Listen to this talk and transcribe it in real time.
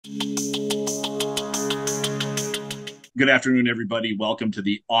Good afternoon, everybody. Welcome to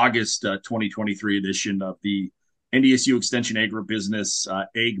the August 2023 edition of the NDSU Extension Agribusiness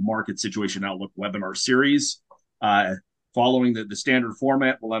Ag Market Situation Outlook webinar series. Following the standard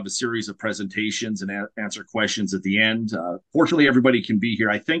format, we'll have a series of presentations and answer questions at the end. Fortunately, everybody can be here,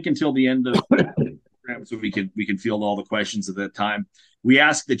 I think, until the end of the program, so we can field all the questions at that time. We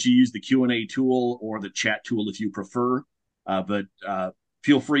ask that you use the Q&A tool or the chat tool if you prefer, but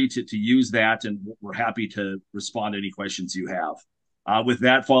feel free to use that, and we're happy to respond to any questions you have. With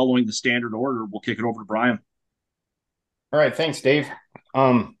that, following the standard order, we'll kick it over to Brian. All right, thanks, Dave.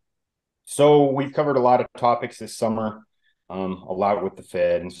 So we've covered a lot of topics this summer, a lot with the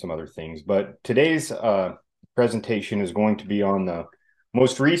Fed and some other things. But today's presentation is going to be on the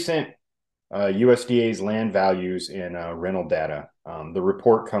most recent USDA's land values and rental data. The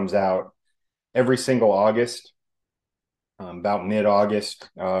report comes out every single August, about mid-August,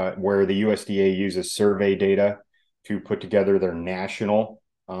 where the USDA uses survey data to put together their national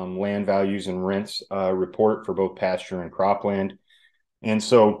land values and rents report for both pasture and cropland. And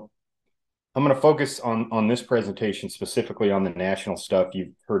so I'm going to focus on this presentation specifically on the national stuff.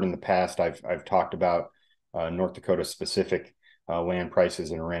 You've heard in the past, I've talked about North Dakota specific land prices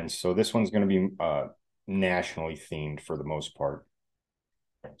and rents. So this one's going to be nationally themed for the most part.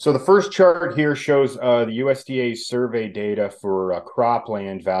 So the first chart here shows the USDA's survey data for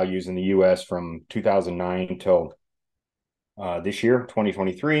cropland values in the U.S. from 2009 till this year,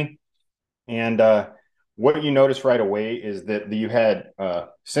 2023. And what you notice right away is that you had,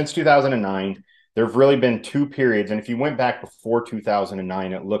 since 2009, there have really been two periods. And if you went back before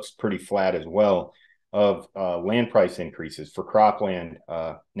 2009, it looks pretty flat as well, of land price increases for cropland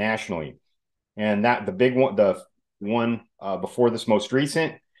nationally. And that the big one, the one before this most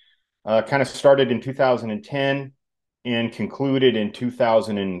recent, kind of started in 2010 and concluded in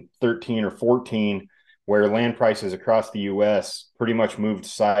 2013 or 14, where land prices across the U.S. pretty much moved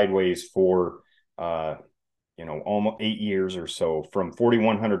sideways for, almost 8 years or so, from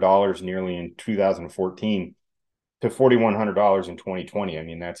 $4,100 nearly in 2014 to $4,100 in 2020. I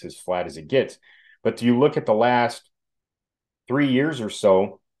mean, that's as flat as it gets. But you look at the last 3 years or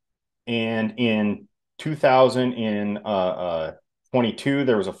so, and in 2022,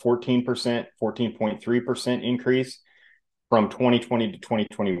 there was a 14.3% increase. From 2020 to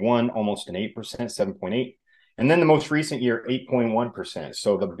 2021, almost an 8%, 7.8. And then the most recent year, 8.1%.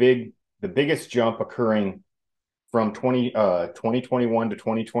 So the biggest jump occurring from 2021 to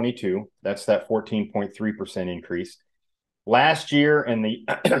 2022, that's that 14.3% increase. Last year, and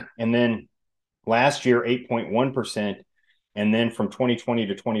then last year, 8.1%. And then from 2020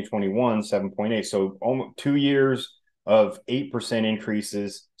 to 2021, 7.8. So almost 2 years of 8%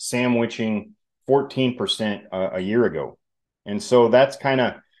 increases, sandwiching 14% a year ago. And so that's kind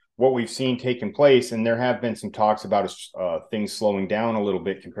of what we've seen taking place. And there have been some talks about things slowing down a little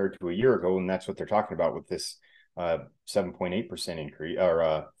bit compared to a year ago. And that's what they're talking about with this 7.8% increase,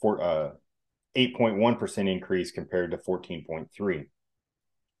 or 8.1% increase compared to 14.3.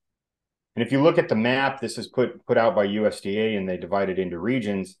 And if you look at the map, this is put out by USDA, and they divide it into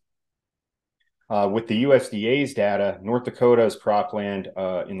regions. With the USDA's data, North Dakota's cropland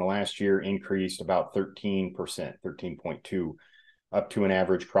in the last year increased about 13%, 13.2, up to an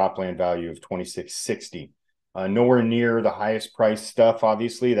average cropland value of $2,660. Nowhere near the highest price stuff,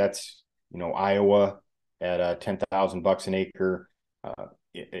 obviously. That's, Iowa at $10,000 an acre,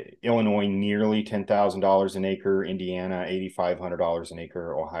 Illinois nearly $10,000 an acre, Indiana $8,500 an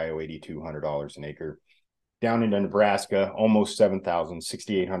acre, Ohio $8,200 an acre. Down into Nebraska, almost $7,000,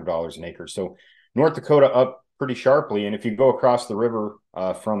 $6,800 an acre. So North Dakota up pretty sharply. And if you go across the river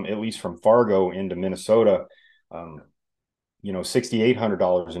at least from Fargo into Minnesota,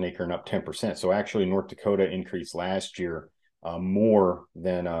 $6,800 an acre and up 10%. So actually North Dakota increased last year more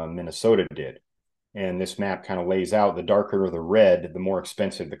than Minnesota did. And this map kind of lays out the darker the red, the more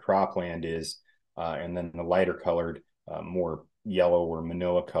expensive the cropland is. And then the lighter colored, more yellow or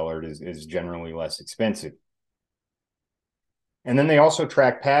manila colored is generally less expensive. And then they also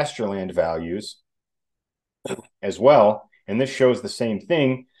track pasture land values as well. And this shows the same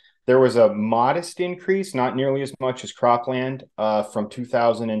thing. There was a modest increase, not nearly as much as cropland, from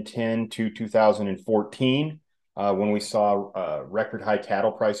 2010 to 2014, when we saw record high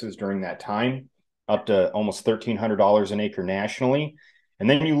cattle prices during that time, up to almost $1,300 an acre nationally. And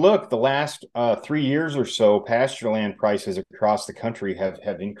then you look, the last 3 years or so, pasture land prices across the country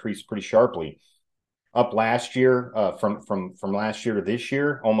have increased pretty sharply. Up last year, from last year to this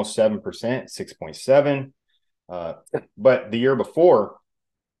year, almost 7%, 6.7. But the year before,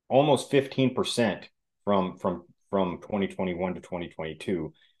 almost 15% from 2021 to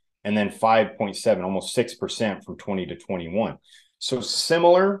 2022. and then 5.7, almost 6% from 20 to 21. So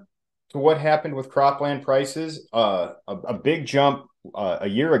similar to what happened with cropland prices, a big jump a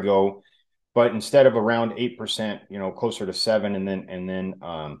year ago, but instead of around 8%, closer to 7, and then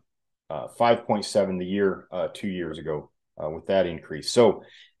 5.7 the year 2 years ago with that increase. So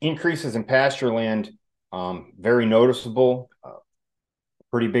increases in pasture land, very noticeable,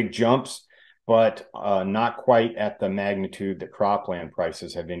 pretty big jumps, but not quite at the magnitude that cropland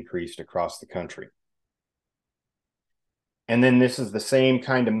prices have increased across the country. And then this is the same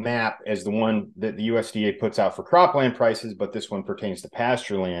kind of map as the one that the USDA puts out for cropland prices, but this one pertains to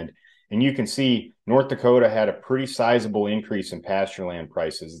pasture land. And you can see North Dakota had a pretty sizable increase in pasture land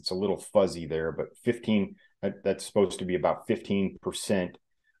prices. It's a little fuzzy there, but that's supposed to be about 15%,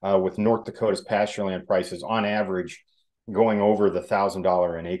 with North Dakota's pasture land prices on average going over the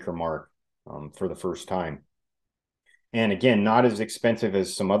 $1,000 an acre mark for the first time. And again, not as expensive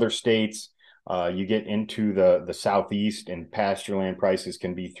as some other states. You get into the Southeast and pasture land prices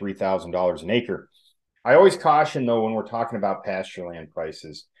can be $3,000 an acre. I always caution, though, when we're talking about pasture land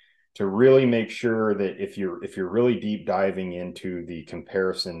prices, to really make sure that if you're really deep diving into the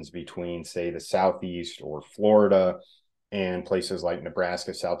comparisons between, say, the Southeast or Florida and places like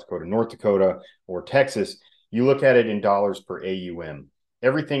Nebraska, South Dakota, North Dakota, or Texas, you look at it in dollars per AUM.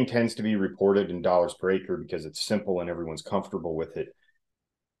 Everything tends to be reported in dollars per acre because it's simple and everyone's comfortable with it.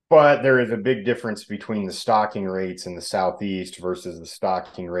 But there is a big difference between the stocking rates in the Southeast versus the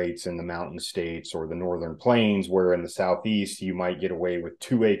stocking rates in the mountain states or the northern plains, where in the Southeast, you might get away with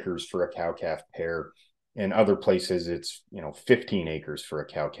 2 acres for a cow-calf pair. In other places, it's 15 acres for a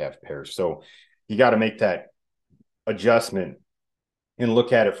cow-calf pair. So you got to make that adjustment and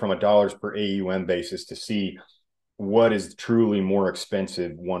look at it from a dollars per AUM basis to see what is truly more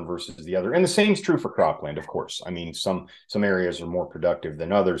expensive, one versus the other. And the same is true for cropland, of course. I mean, some areas are more productive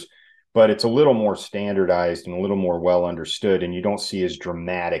than others, but it's a little more standardized and a little more well understood, and you don't see as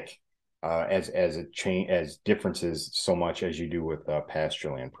dramatic as differences so much as you do with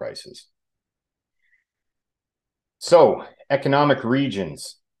pasture land prices. So economic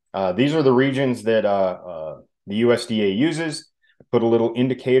regions. These are the regions that the USDA uses. Put a little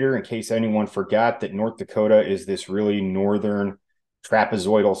indicator in case anyone forgot that North Dakota is this really northern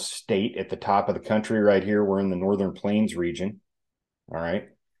trapezoidal state at the top of the country right here. We're in the Northern Plains region. All right.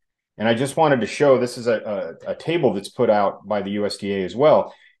 And I just wanted to show, this is a table that's put out by the USDA as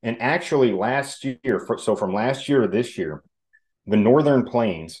well. And actually last year, so from last year to this year, the Northern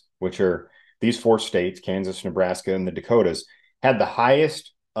Plains, which are these 4 states, Kansas, Nebraska, and the Dakotas, had the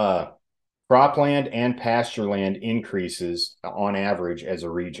highest cropland and pasture land increases on average as a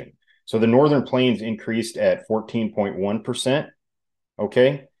region. So the Northern Plains increased at 14.1%.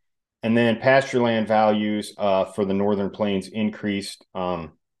 Okay. And then pasture land values for the Northern Plains increased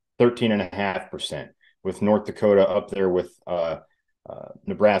 13.5%, with North Dakota up there with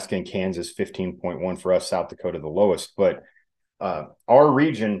Nebraska and Kansas 15.1 for us, South Dakota the lowest. But our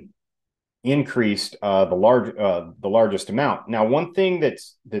region increased the largest amount. Now, one thing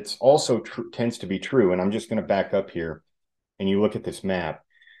that's also tends to be true, and I'm just going to back up here, and you look at this map,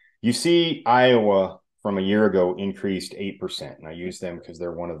 you see Iowa from a year ago increased 8%. And I use them because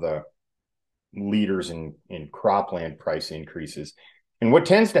they're one of the leaders in cropland price increases. And what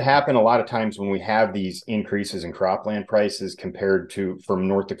tends to happen a lot of times when we have these increases in cropland prices from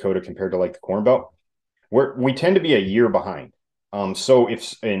North Dakota compared to like the Corn Belt, we tend to be a year behind.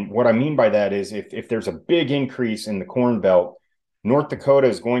 And what I mean by that is if there's a big increase in the Corn Belt, North Dakota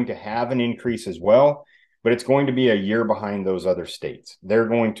is going to have an increase as well, but it's going to be a year behind those other states. They're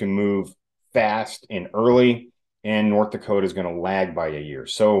going to move fast and early, and North Dakota is going to lag by a year.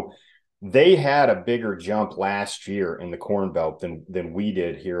 So they had a bigger jump last year in the Corn Belt than we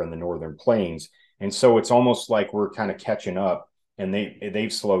did here in the Northern Plains. And so it's almost like we're kind of catching up, and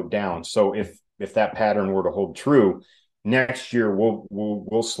they've slowed down. So if that pattern were to hold true, next year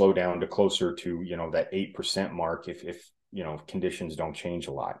we'll slow down to closer to that 8% mark if conditions don't change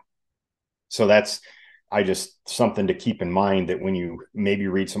a lot. So that's something to keep in mind, that when you maybe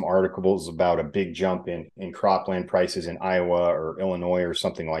read some articles about a big jump in cropland prices in Iowa or Illinois or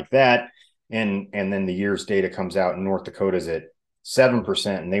something like that, and then the year's data comes out and North Dakota's at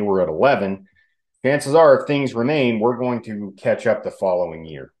 7% and they were at 11, chances are if things remain, we're going to catch up the following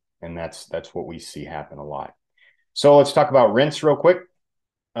year. And that's what we see happen a lot. So let's talk about rents real quick.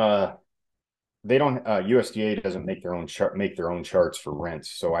 USDA doesn't make their own charts for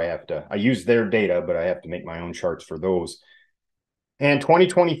rents. So I use their data, but I have to make my own charts for those. And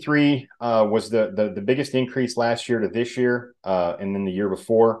 2023 was the biggest increase last year to this year. And then the year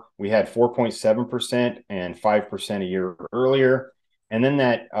before, we had 4.7% and 5% a year earlier. And then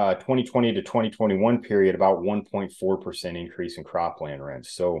that 2020 to 2021 period, about 1.4% increase in cropland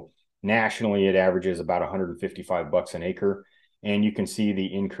rents. So nationally, it averages about $155 an acre. And you can see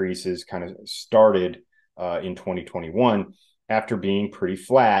the increases kind of started in 2021 after being pretty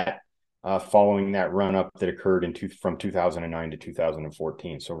flat following that run up that occurred from 2009 to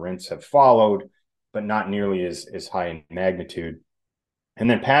 2014. So rents have followed, but not nearly as high in magnitude. And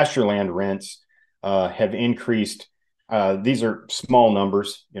then pasture land rents have increased. These are small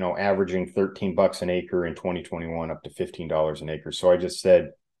numbers, averaging $13 an acre in 2021 up to $15 an acre. So I just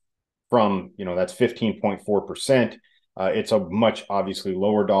said from, that's 15.4%. It's a much obviously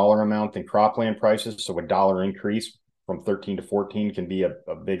lower dollar amount than cropland prices. So a dollar increase from 13 to 14 can be a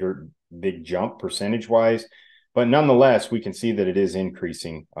big jump percentage wise. But nonetheless, we can see that it is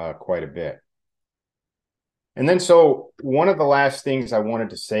increasing quite a bit. And then, so one of the last things I wanted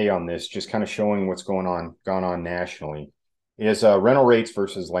to say on this, just kind of showing what's gone on nationally, is rental rates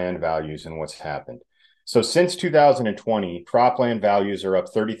versus land values and what's happened. So since 2020, cropland values are up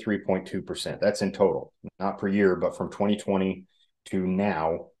 33.2%. That's in total, not per year, but from 2020 to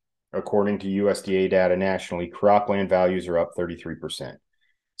now, according to USDA data nationally, cropland values are up 33%.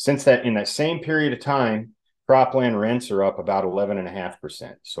 Since that, in that same period of time, cropland rents are up about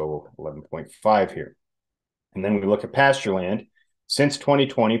 11.5%, so 11.5 here. And then we look at pasture land. Since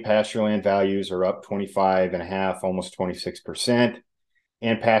 2020, pasture land values are up 25.5, almost 26%.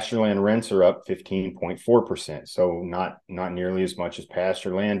 And pasture land rents are up 15.4%. So not nearly as much as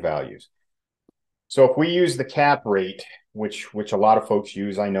pasture land values. So if we use the cap rate, which a lot of folks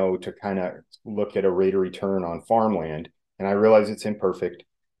use, I know, to kind of look at a rate of return on farmland, and I realize it's imperfect,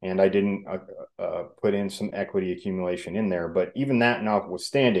 and I didn't put in some equity accumulation in there, but even that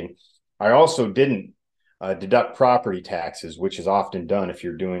notwithstanding, I also didn't deduct property taxes, which is often done if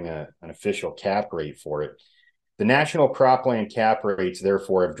you're doing an official cap rate for it. The national cropland cap rates,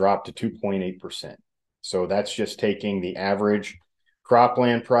 therefore, have dropped to 2.8%. So that's just taking the average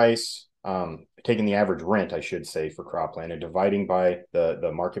cropland price, taking the average rent, I should say, for cropland and dividing by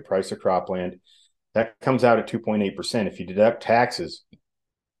the market price of cropland. That comes out at 2.8%. If you deduct taxes,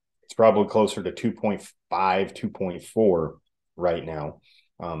 it's probably closer to 2.5, 2.4 right now.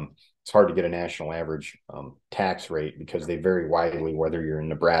 It's hard to get a national average tax rate because they vary widely, whether you're in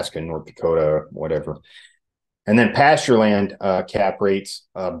Nebraska, North Dakota, whatever. And then pasture land cap rates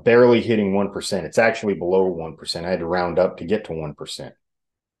barely hitting 1%. It's actually below 1%. I had to round up to get to 1%.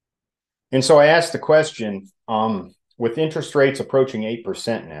 And so I asked the question, with interest rates approaching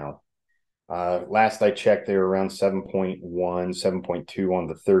 8% now, last I checked, they were around 7.1, 7.2 on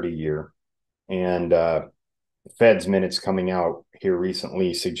the 30-year. And the Fed's minutes coming out here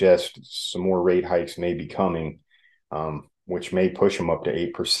recently suggest some more rate hikes may be coming, which may push them up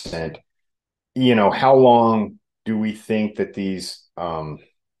to 8%. How long do we think that these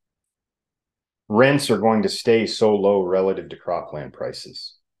rents are going to stay so low relative to cropland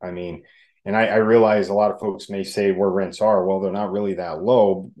prices? I mean, and I realize a lot of folks may say where rents are, well, they're not really that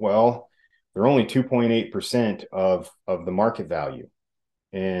low. Well, they're only 2.8% of the market value.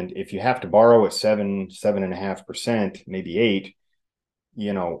 And if you have to borrow at 7.5%, maybe 8,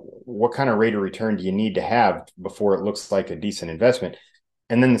 what kind of rate of return do you need to have before it looks like a decent investment?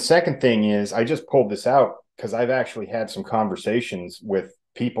 And then the second thing is, I just pulled this out because I've actually had some conversations with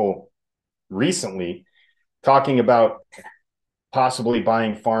people recently talking about possibly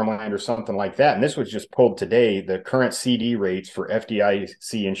buying farmland or something like that. And this was just pulled today, the current CD rates for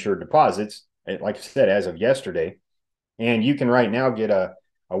FDIC insured deposits, like I said, as of yesterday. And you can right now get a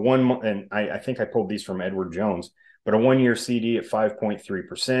 1 month, and I think I pulled these from Edward Jones, but a 1-year CD at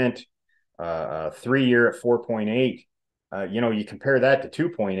 5.3%, 3-year at 4.8. You compare that to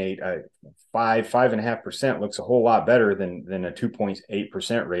 2.8, 5.5% looks a whole lot better than a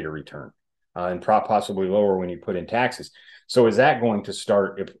 2.8% rate of return, and possibly lower when you put in taxes. So is that going to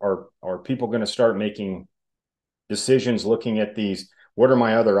start? Are people going to start making decisions looking at these? What are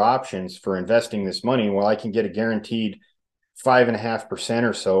my other options for investing this money? Well, I can get a guaranteed 5.5%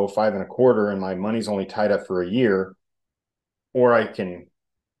 or so, 5.25%, and my money's only tied up for a year, or I can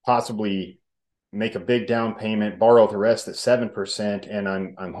possibly make a big down payment, borrow the rest at 7%, and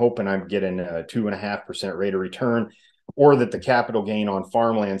I'm hoping I'm getting a 2.5% rate of return, or that the capital gain on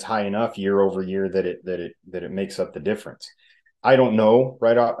farmland's high enough year over year that it makes up the difference. I don't know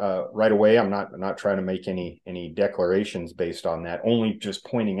right away. I'm not trying to make any declarations based on that. Only just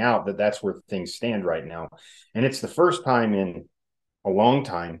pointing out that that's where things stand right now, and it's the first time in a long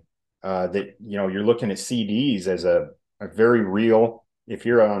time that you're looking at CDs as a very real. If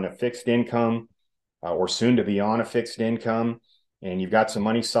you're on a fixed income or soon to be on a fixed income, and you've got some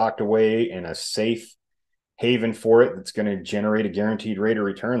money socked away in a safe haven for it that's going to generate a guaranteed rate of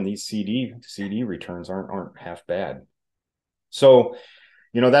return, these CD returns aren't half bad. So,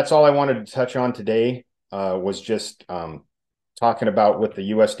 that's all I wanted to touch on today. Was just talking about what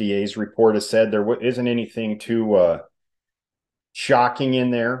the USDA's report has said. There isn't anything too shocking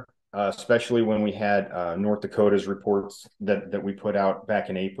in there, especially when we had North Dakota's reports that we put out back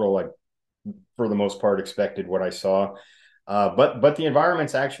in April. I, for the most part, expected what I saw. But the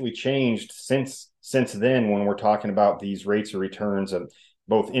environment's actually changed since then when we're talking about these rates of returns of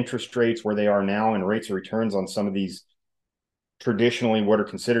both interest rates where they are now and rates of returns on some of these traditionally what are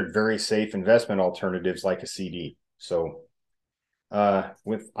considered very safe investment alternatives like a CD. So I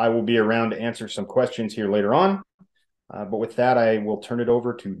will be around to answer some questions here later on. But with that, I will turn it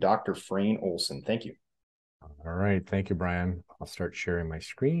over to Dr. Frayne Olson. Thank you. All right. Thank you, Brian. I'll start sharing my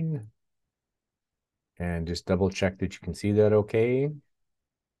screen and just double check that you can see that okay.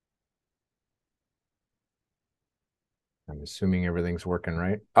 I'm assuming everything's working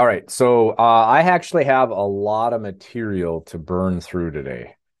right. All right. So I actually have a lot of material to burn through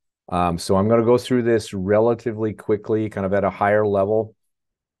today. So I'm going to go through this relatively quickly, kind of at a higher level.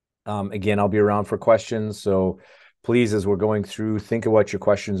 Again, I'll be around for questions. So please, as we're going through, think of what your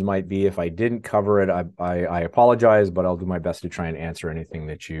questions might be. If I didn't cover it, I apologize, but I'll do my best to try and answer anything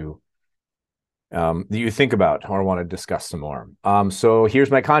that you think about or want to discuss some more. So here's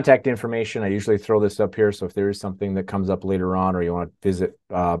my contact information. I usually throw this up here. So if there is something that comes up later on or you want to visit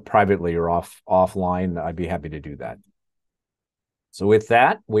privately or offline, I'd be happy to do that. So with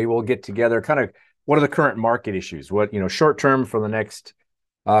that, we will get together kind of what are the current market issues? What, short term for the next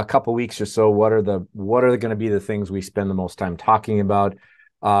couple weeks or so, what are going to be the things we spend the most time talking about?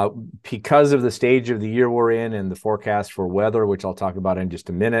 Because of the stage of the year we're in and the forecast for weather, which I'll talk about in just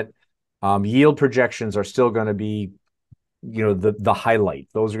a minute, yield projections are still going to be, the highlight.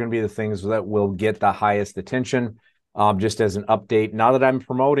 Those are going to be the things that will get the highest attention. Just as an update, not that I'm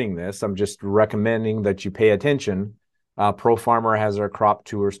promoting this, I'm just recommending that you pay attention. Pro Farmer has our crop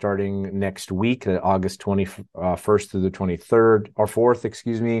tour starting next week, August 21st through the 23rd or 4th,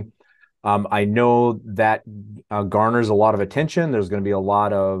 excuse me. I know that garners a lot of attention. There's going to be a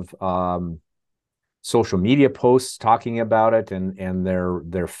lot of social media posts talking about it and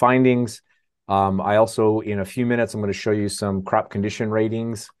their findings. I also, in a few minutes, I'm going to show you some crop condition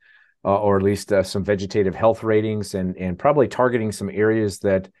ratings, or at least some vegetative health ratings, and probably targeting some areas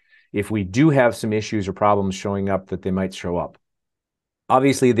that if we do have some issues or problems showing up, that they might show up.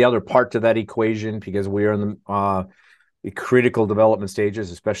 Obviously, the other part to that equation, because we are in the critical development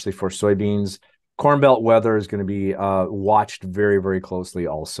stages, especially for soybeans, Corn Belt weather is going to be watched very, very closely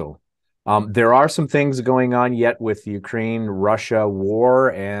also. There are some things going on yet with the Ukraine-Russia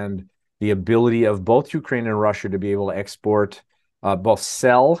war and the ability of both Ukraine and Russia to be able to export, both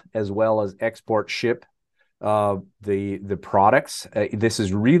sell as well as export ship the products. This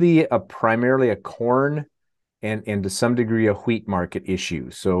is really primarily a corn and to some degree a wheat market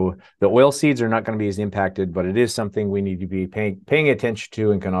issue. So the oil seeds are not going to be as impacted, but it is something we need to be paying attention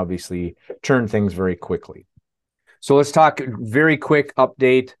to and can obviously turn things very quickly. So let's talk very quick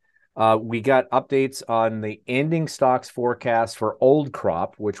update. We got updates on the ending stocks forecast for old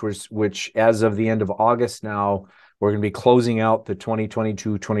crop, which as of the end of August now, we're going to be closing out the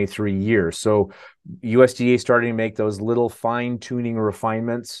 2022-23 year. So USDA starting to make those little fine-tuning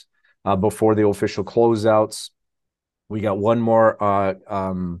refinements before the official closeouts. We got one more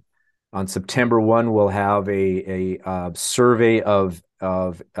on September 1. We'll have a survey of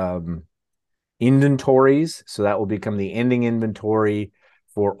inventories. So that will become the ending inventory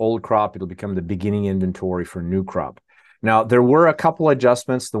for old crop. It'll become the beginning inventory for new crop. Now, there were a couple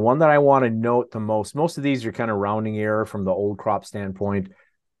adjustments. The one that I want to note the most of these are kind of rounding error from the old crop standpoint.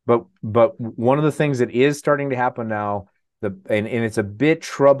 But one of the things that is starting to happen now, and it's a bit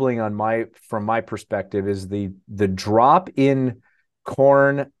troubling from my perspective, is the drop in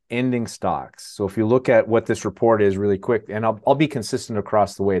corn ending stocks. So if you look at what this report is really quick, and I'll be consistent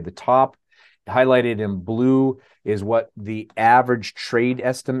across the way. The top highlighted in blue is what the average trade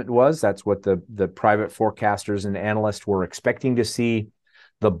estimate was. That's what the private forecasters and analysts were expecting to see.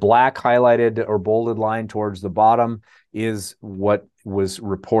 The black highlighted or bolded line towards the bottom is what was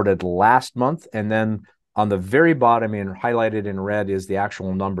reported last month. And then on the very bottom and highlighted in red is the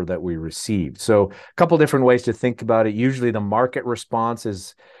actual number that we received. So a couple different ways to think about it. Usually the market response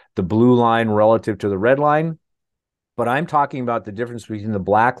is the blue line relative to the red line. But I'm talking about the difference between the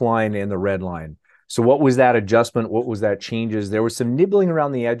black line and the red line. So what was that adjustment? What was that changes? There was some nibbling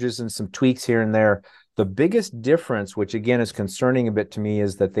around the edges and some tweaks here and there. The biggest difference, which again is concerning a bit to me,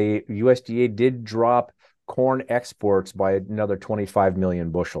 is that the USDA did drop corn exports by another 25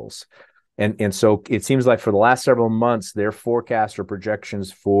 million bushels. And so it seems like for the last several months, their forecasts or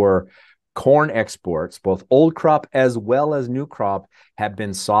projections for corn exports, both old crop as well as new crop, have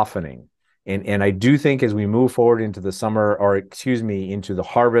been softening. And I do think as we move forward into the summer, or excuse me, into the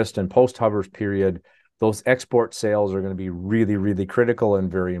harvest and post-harvest period, those export sales are going to be really, really critical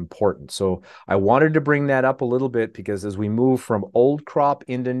and very important. So I wanted to bring that up a little bit because as we move from old crop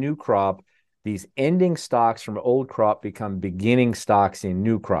into new crop, these ending stocks from old crop become beginning stocks in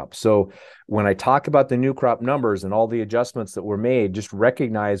new crop. So when I talk about the new crop numbers and all the adjustments that were made, just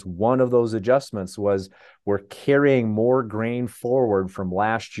recognize one of those adjustments was we're carrying more grain forward from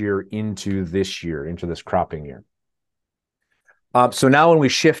last year into this year, into this cropping year. So now when we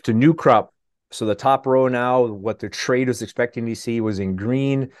shift to new crop, so the top row now, what the trade was expecting to see was in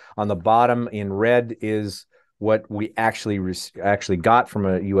green. On the bottom in red is what we actually got from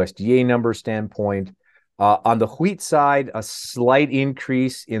a USDA number standpoint. On the wheat side, a slight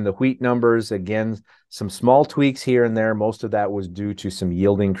increase in the wheat numbers. Again, some small tweaks here and there. Most of that was due to some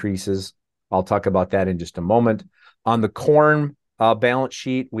yield increases. I'll talk about that in just a moment. On the corn balance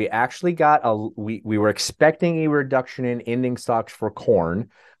sheet, we actually got we were expecting a reduction in ending stocks for corn.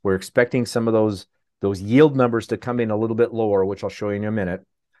 We're expecting some of those yield numbers to come in a little bit lower, which I'll show you in a minute,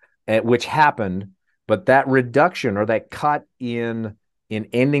 which happened. But that reduction or that cut in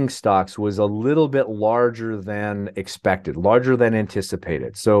ending stocks was a little bit larger than expected, larger than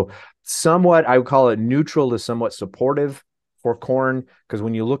anticipated. So somewhat, I would call it neutral to somewhat supportive for corn, because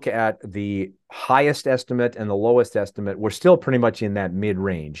when you look at the highest estimate and the lowest estimate, we're still pretty much in that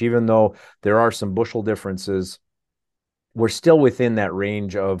mid-range. Even though there are some bushel differences, we're still within that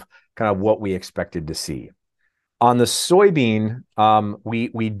range of kind of what we expected to see. On the soybean,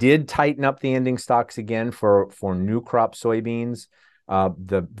 we did tighten up the ending stocks again for new crop soybeans.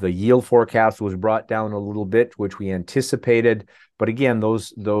 The yield forecast was brought down a little bit, which we anticipated. But again,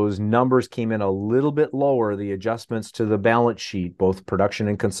 those numbers came in a little bit lower. The adjustments to the balance sheet, both production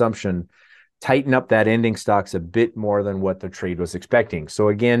and consumption, tighten up that ending stocks a bit more than what the trade was expecting. So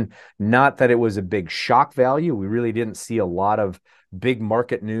again, not that it was a big shock value. We really didn't see a lot of big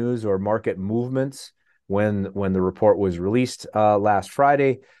market news or market movements when the report was released last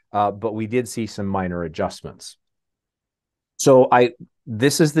Friday, but we did see some minor adjustments. So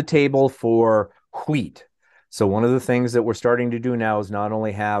this is the table for wheat. So one of the things that we're starting to do now is not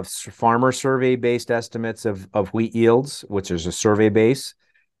only have farmer survey-based estimates of wheat yields, which is a survey base.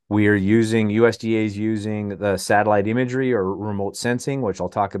 We are USDA is using the satellite imagery or remote sensing, which I'll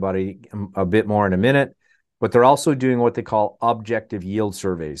talk about a bit more in a minute. But they're also doing what they call objective yield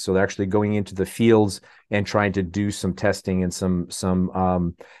surveys. So they're actually going into the fields and trying to do some testing and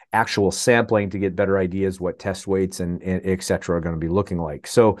some actual sampling to get better ideas what test weights and et cetera are going to be looking like.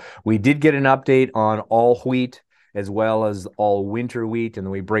 So we did get an update on all wheat as well as all winter wheat, and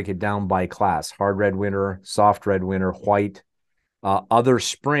then we break it down by class: hard red winter, soft red winter, white, other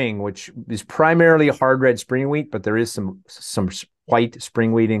spring, which is primarily hard red spring wheat, but there is some white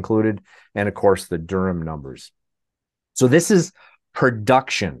spring wheat included, and of course the durum numbers. So this is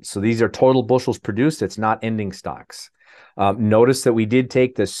production. So these are total bushels produced. It's not ending stocks. Notice that we did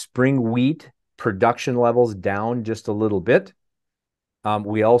take the spring wheat production levels down just a little bit.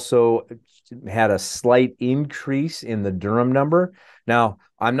 We also had a slight increase in the durum number. Now,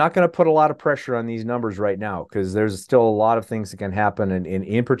 I'm not going to put a lot of pressure on these numbers right now because there's still a lot of things that can happen, and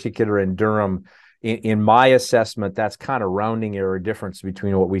in particular in durum. In my assessment, that's kind of rounding error difference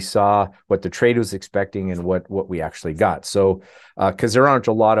between what we saw, what the trade was expecting, and what we actually got. So, because there aren't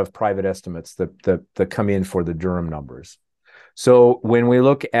a lot of private estimates that come in for the durum numbers. So when we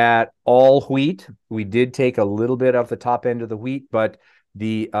look at all wheat, we did take a little bit off the top end of the wheat, but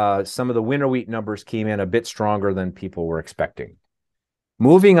some of the winter wheat numbers came in a bit stronger than people were expecting.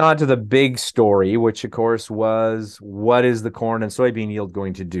 Moving on to the big story, which of course was what is the corn and soybean yield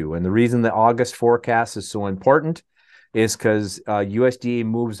going to do? And the reason the August forecast is so important is because USDA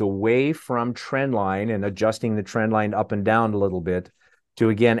moves away from trend line and adjusting the trend line up and down a little bit to,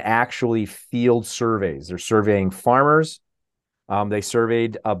 again, actually field surveys. They're surveying farmers. They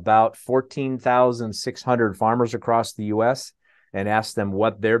surveyed about 14,600 farmers across the U.S. and asked them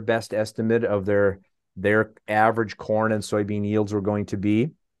what their best estimate of their average corn and soybean yields were going to be.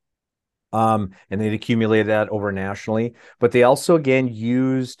 And they'd accumulated that over nationally. But they also, again,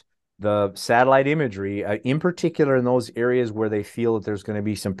 used the satellite imagery, in particular in those areas where they feel that there's going to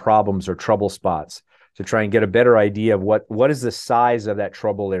be some problems or trouble spots, to try and get a better idea of what is the size of that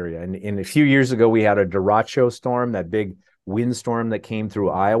trouble area. And a few years ago, we had a derecho storm, that big windstorm that came through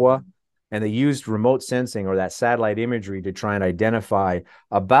Iowa. And they used remote sensing or that satellite imagery to try and identify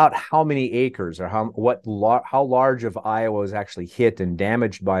about how many acres or how large of Iowa was actually hit and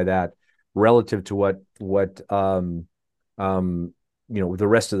damaged by that relative to what the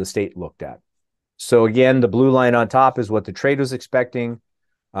rest of the state looked at. So again, the blue line on top is what the trade was expecting.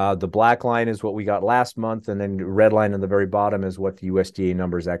 The black line is what we got last month, and then the red line on the very bottom is what the USDA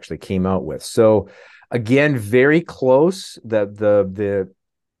numbers actually came out with. So again, very close. The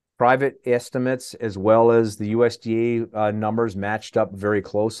private estimates as well as the USDA numbers matched up very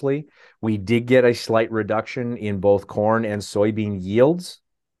closely. We did get a slight reduction in both corn and soybean yields.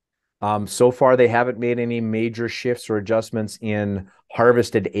 So far, they haven't made any major shifts or adjustments in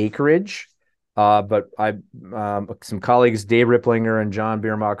harvested acreage. But some colleagues, Dave Ripplinger and John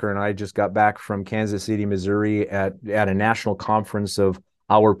Biermacher, and I just got back from Kansas City, Missouri at a national conference of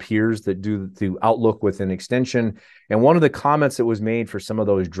our peers that do the outlook within extension. And one of the comments that was made for some of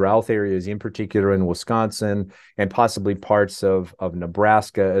those drought areas, in particular in Wisconsin and possibly parts of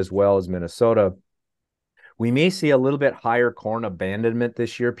Nebraska as well as Minnesota, we may see a little bit higher corn abandonment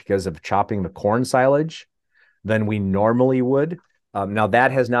this year because of chopping the corn silage than we normally would. Now,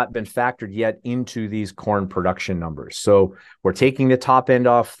 that has not been factored yet into these corn production numbers. So we're taking the top end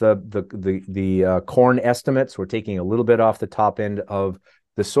off the corn estimates. We're taking a little bit off the top end of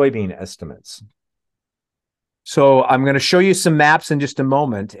the soybean estimates. So I'm going to show you some maps in just a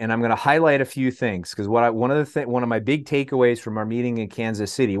moment, and I'm going to highlight a few things because one of my big takeaways from our meeting in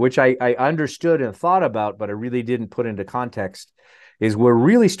Kansas City, which I understood and thought about, but I really didn't put into context, is we're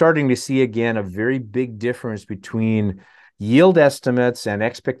really starting to see again a very big difference between yield estimates and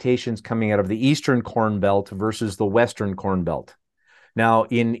expectations coming out of the Eastern Corn Belt versus the Western Corn Belt. Now,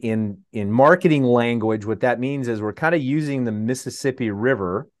 in marketing language, what that means is we're kind of using the Mississippi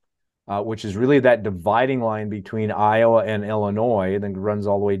River, which is really that dividing line between Iowa and Illinois, and then runs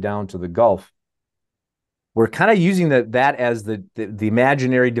all the way down to the Gulf. We're kind of using that as the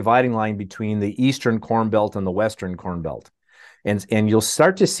imaginary dividing line between the Eastern Corn Belt and the Western Corn Belt. And you'll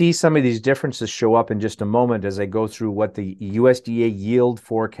start to see some of these differences show up in just a moment as I go through what the USDA yield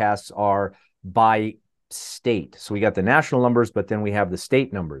forecasts are by state. So we got the national numbers, but then we have the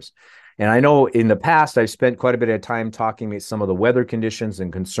state numbers. And I know in the past, I've spent quite a bit of time talking about some of the weather conditions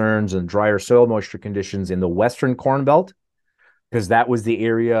and concerns and drier soil moisture conditions in the Western Corn Belt, because that was the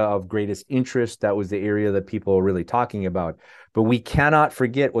area of greatest interest. That was the area that people are really talking about. But we cannot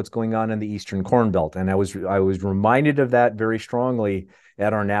forget what's going on in the Eastern Corn Belt. And I was reminded of that very strongly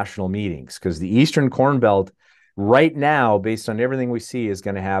at our national meetings, because the Eastern Corn Belt right now, based on everything we see, is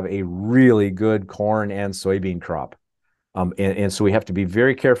going to have a really good corn and soybean crop. And so we have to be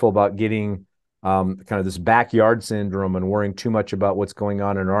very careful about getting kind of this backyard syndrome and worrying too much about what's going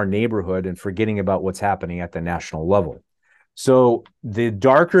on in our neighborhood and forgetting about what's happening at the national level. So the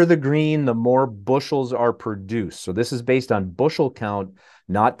darker the green, the more bushels are produced. So this is based on bushel count,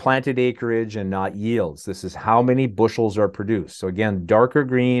 not planted acreage and not yields. This is how many bushels are produced. So again, darker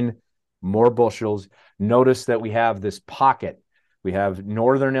green, more bushels. Notice that we have this pocket. We have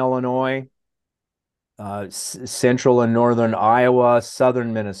northern Illinois, central and northern Iowa,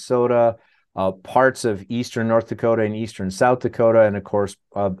 southern Minnesota, parts of eastern North Dakota and eastern South Dakota, and of course,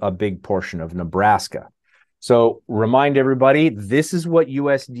 a big portion of Nebraska. So remind everybody, this is what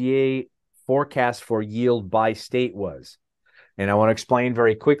USDA forecast for yield by state was. And I want to explain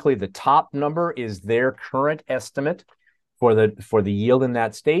very quickly, the top number is their current estimate for the yield in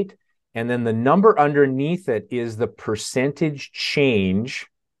that state. And then the number underneath it is the percentage change,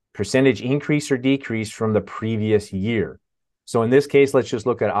 percentage increase or decrease from the previous year. So in this case, let's just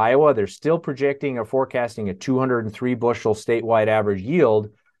look at Iowa. They're still projecting or forecasting a 203 bushel statewide average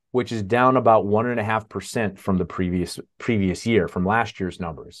yield, which is down about 1.5% from the previous year, from last year's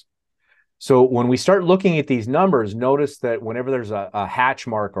numbers. So when we start looking at these numbers, notice that whenever there's a hatch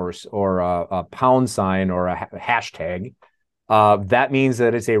mark or a pound sign or a hashtag, that means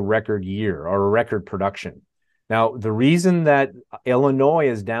that it's a record year or a record production. Now, the reason that Illinois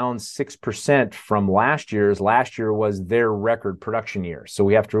is down 6% from last year was their record production year. So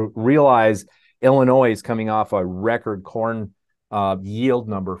we have to realize Illinois is coming off a record corn yield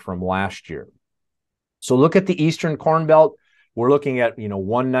number from last year. So look at the Eastern Corn Belt. We're looking at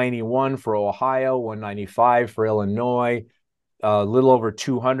 191 for Ohio, 195 for Illinois, a little over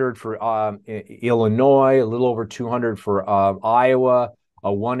 200 for Illinois, a little over 200 for Iowa,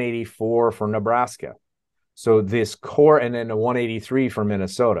 a 184 for Nebraska. So this core, and then a 183 for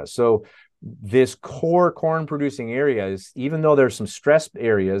Minnesota. So this core corn producing areas, even though there's some stress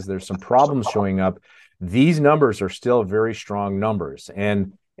areas, there's some problems showing up, these numbers are still very strong numbers.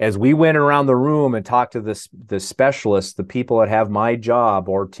 And as we went around the room and talked to the specialists, the people that have my job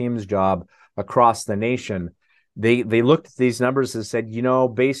or Tim's job across the nation, they looked at these numbers and said, you know,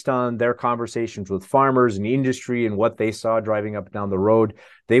 based on their conversations with farmers and industry and what they saw driving up and down the road,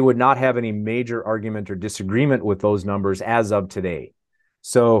 they would not have any major argument or disagreement with those numbers as of today.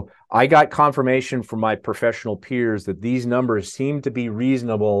 So I got confirmation from my professional peers that these numbers seem to be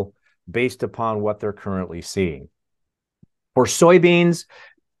reasonable based upon what they're currently seeing. For soybeans,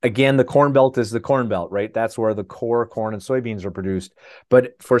 again, the Corn Belt is the Corn Belt, right? That's where the core corn and soybeans are produced.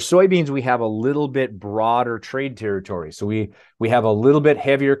 But for soybeans, we have a little bit broader trade territory. So we have a little bit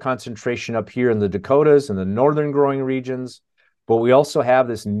heavier concentration up here in the Dakotas and the northern growing regions. But we also have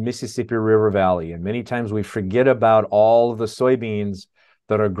this Mississippi River Valley. And many times we forget about all of the soybeans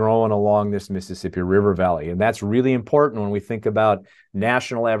that are growing along this Mississippi River Valley. And that's really important when we think about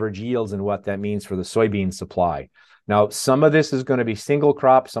national average yields and what that means for the soybean supply. Now, some of this is going to be single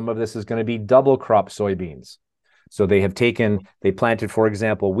crop. Some of this is going to be double crop soybeans. So they planted, for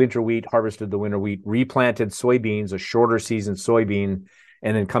example, winter wheat, harvested the winter wheat, replanted soybeans, a shorter season soybean,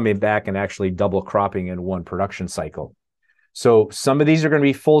 and then coming back and actually double cropping in one production cycle. So some of these are going to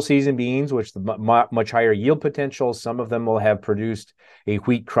be full season beans, which much higher yield potential. Some of them will have produced a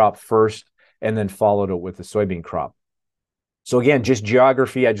wheat crop first and then followed it with a soybean crop. So again, just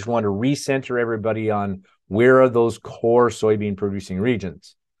geography. I just want to recenter everybody on where are those core soybean producing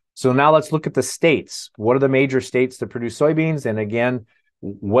regions. So now let's look at the states. What are the major states that produce soybeans? And again,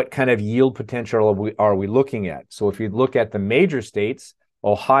 what kind of yield potential are we looking at? So if you look at the major states,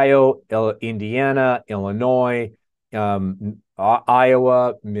 Ohio, Indiana, Illinois,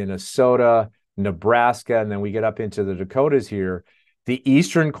 Iowa, Minnesota, Nebraska, and then we get up into the Dakotas here. The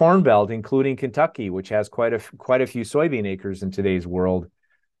Eastern Corn Belt, including Kentucky, which has quite a few soybean acres in today's world,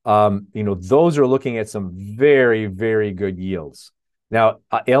 those are looking at some very, very good yields. Now,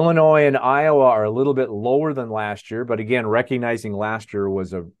 Illinois and Iowa are a little bit lower than last year, but again, recognizing last year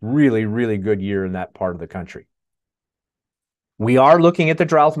was a really, really good year in that part of the country. We are looking at the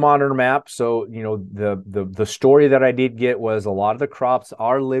drought monitor map. So, the story that I did get was a lot of the crops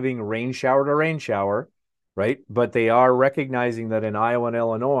are living rain shower to rain shower, right? But they are recognizing that in Iowa and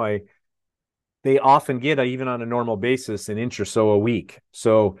Illinois, they often get, even on a normal basis, an inch or so a week.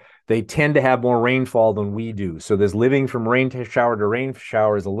 So they tend to have more rainfall than we do. So this living from rain shower to rain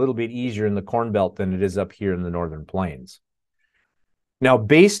shower is a little bit easier in the Corn Belt than it is up here in the Northern Plains. Now,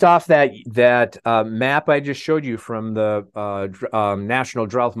 based off that map I just showed you from the National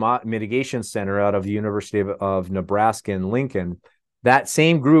Drought Mitigation Center out of the University of Nebraska in Lincoln, that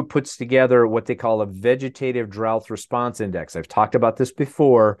same group puts together what they call a vegetative drought response index. I've talked about this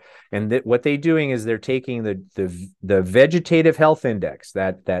before, and what they're doing is they're taking the vegetative health index,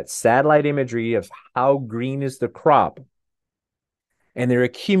 that satellite imagery of how green is the crop, and they're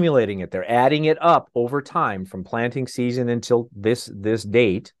accumulating it. They're adding it up over time from planting season until this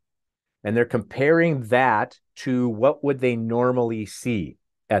date, and they're comparing that to what would they normally see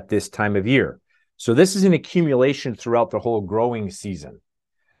at this time of year. So this is an accumulation throughout the whole growing season.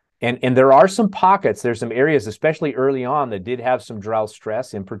 And there are some pockets, there's some areas, especially early on, that did have some drought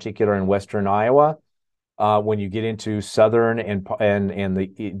stress, in particular in western Iowa. When you get into southern and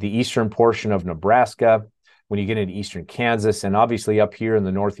the eastern portion of Nebraska, when you get into eastern Kansas, and obviously up here in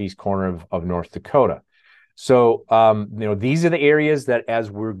the northeast corner of North Dakota. So, these are the areas that, as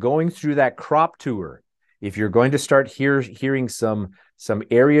we're going through that crop tour, if you're going to start hearing some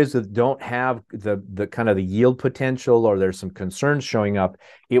areas that don't have the kind of the yield potential, or there's some concerns showing up,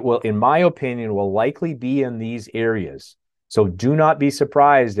 it will, in my opinion, will likely be in these areas. So do not be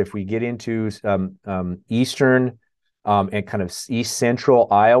surprised if we get into eastern and kind of east central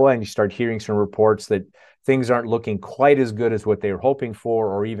Iowa, and you start hearing some reports that things aren't looking quite as good as what they were hoping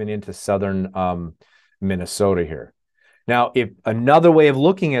for, or even into southern Minnesota here. Now, if another way of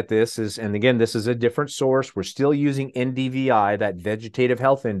looking at this is, and again, this is a different source, we're still using NDVI, that vegetative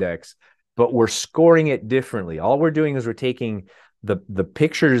health index, but we're scoring it differently. All we're doing is we're taking the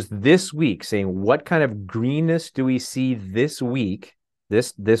pictures this week, saying what kind of greenness do we see this week,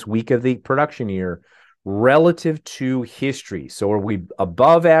 this week of the production year, relative to history. So are we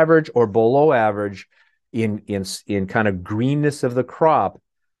above average or below average in kind of greenness of the crop,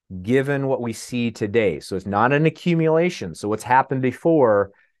 given what we see today? So it's not an accumulation. So what's happened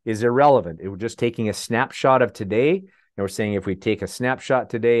before is irrelevant. We're just taking a snapshot of today. And we're saying, if we take a snapshot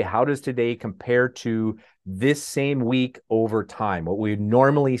today, how does today compare to this same week over time, what we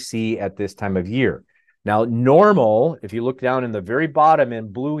normally see at this time of year? Now, normal, if you look down in the very bottom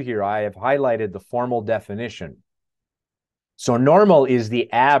in blue here, I have highlighted the formal definition. So normal is the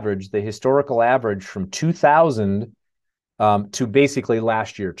average, the historical average from 2000 to basically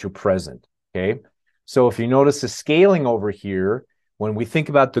last year to present, okay? So if you notice the scaling over here, When we think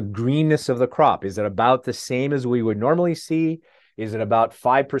about the greenness of the crop, is it about the same as we would normally see? Is it about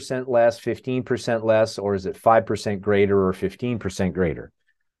 5% less, 15% less, or is it 5% greater or 15% greater?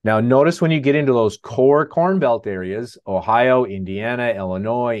 Now, notice when you get into those core Corn Belt areas, Ohio, Indiana,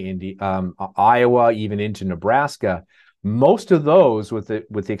 Illinois, Iowa, even into Nebraska, most of those, with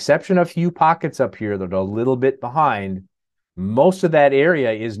the exception of a few pockets up here that are a little bit behind, most of that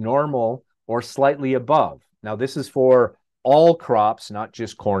area is normal or slightly above. Now, this is for all crops, not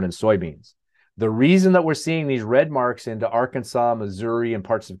just corn and soybeans. The reason that we're seeing these red marks into Arkansas, Missouri, and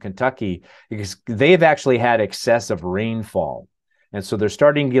parts of Kentucky is they've actually had excessive rainfall. And so they're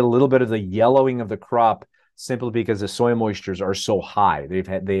starting to get a little bit of the yellowing of the crop simply because the soil moistures are so high. They've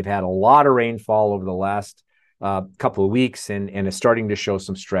had a lot of rainfall over the last couple of weeks, and it's starting to show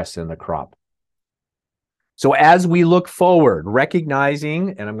some stress in the crop. So as we look forward, recognizing,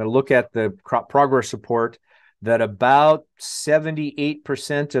 and I'm going to look at the crop progress report, that about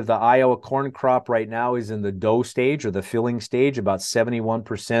 78% of the Iowa corn crop right now is in the dough stage or the filling stage. About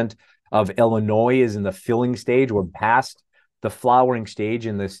 71% of Illinois is in the filling stage. We're past the flowering stage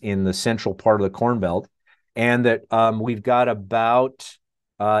in the central part of the Corn Belt, and that we've got about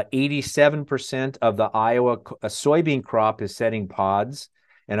 87% of the Iowa soybean crop is setting pods,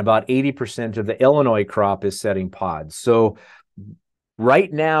 and about 80% of the Illinois crop is setting pods. So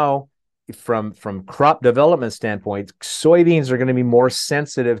right now, from crop development standpoint, soybeans are going to be more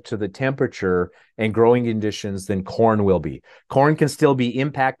sensitive to the temperature and growing conditions than corn will be. Corn can still be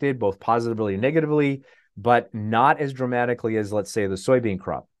impacted both positively and negatively, but not as dramatically as, let's say, the soybean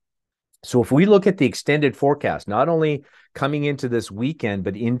crop. So if we look at the extended forecast, not only coming into this weekend,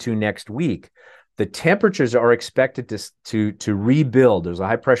 but into next week, the temperatures are expected to rebuild. There's a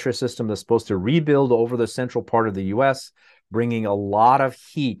high pressure system that's supposed to rebuild over the central part of the U.S., bringing a lot of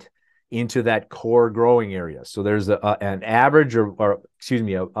heat into that core growing area. So there's an average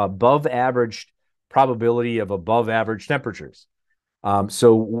above average probability of above average temperatures.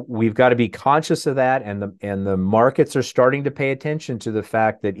 So we've got to be conscious of that, and the markets are starting to pay attention to the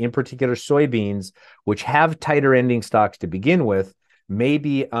fact that, in particular, soybeans, which have tighter ending stocks to begin with, may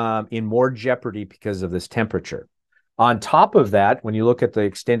be in more jeopardy because of this temperature. On top of that, when you look at the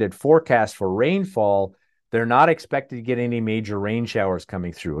extended forecast for rainfall, they're not expected to get any major rain showers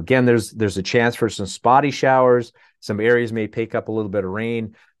coming through. Again, there's a chance for some spotty showers. Some areas may pick up a little bit of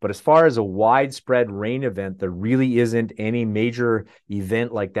rain, but as far as a widespread rain event, there really isn't any major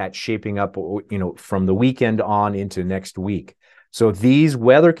event like that shaping up, from the weekend on into next week. So these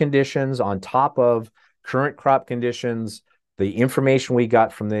weather conditions, on top of current crop conditions, the information we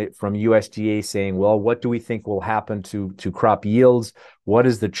got from USDA saying, well, what do we think will happen to crop yields? What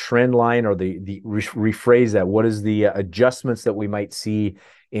is the trend line, or rephrase that? What is the adjustments that we might see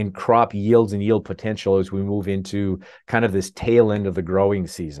in crop yields and yield potential as we move into kind of this tail end of the growing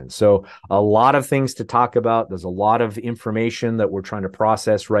season? So a lot of things to talk about. There's a lot of information that we're trying to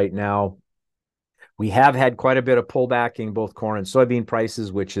process right now. We have had quite a bit of pullback in both corn and soybean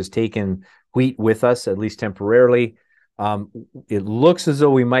prices, which has taken wheat with us, at least temporarily. It looks as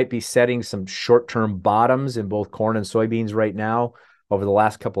though we might be setting some short-term bottoms in both corn and soybeans right now over the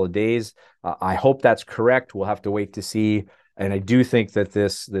last couple of days. I hope that's correct. We'll have to wait to see. And I do think that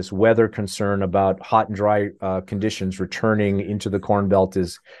this weather concern about hot and dry conditions returning into the Corn Belt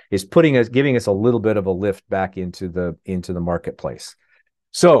is giving us a little bit of a lift back into the marketplace.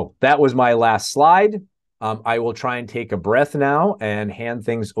 So that was my last slide. I will try and take a breath now and hand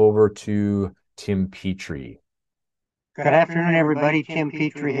things over to Tim Petrie. Good afternoon, everybody. Tim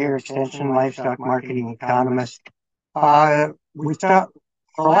Petrie here, Extension Livestock Marketing Economist. Our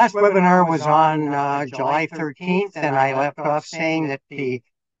last webinar was on July 13th, and I left off saying that the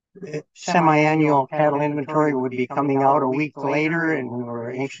semi-annual cattle inventory would be coming out a week later, and we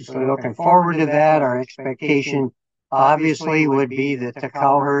were anxiously looking forward to that. Our expectation, obviously, would be that the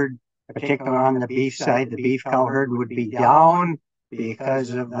cow herd, particularly on the beef side, the beef cow herd would be down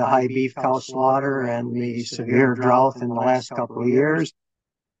because of the high beef cow slaughter and the severe drought in the last couple of years.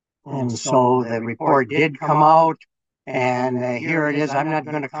 And so the report did come out, and here it is. I'm not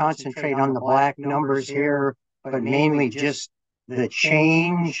going to concentrate on the black numbers here, but mainly just the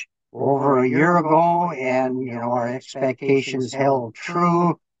change over a year ago, and our expectations held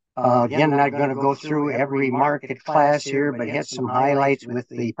true. Again, not going to go through every market class here, but hit some highlights with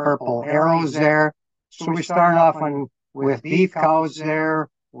the purple arrows there. So we start off with beef cows there.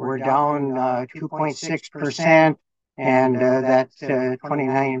 We're down 2.6%, and that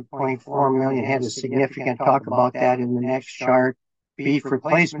 29.4 million head is significant. Talk about that in the next chart. Beef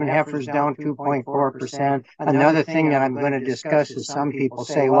replacement heifers down 2.4%. Another thing that I'm going to discuss is some people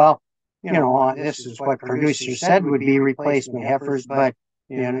say, well, this is what producers said would be replacement heifers, but,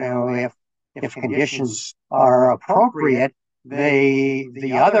 if conditions are appropriate,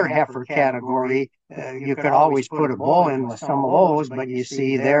 the other heifer category, you could always put a bull in with some of those, but you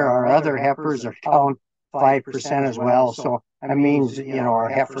see there our other heifers are down 5% as well. So that means, our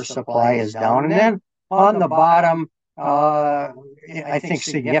heifer supply is down. And then on the bottom, I think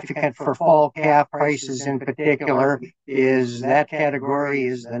significant for fall calf prices in particular is that category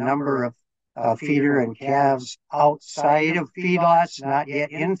is the number of feeder and calves outside of feedlots, not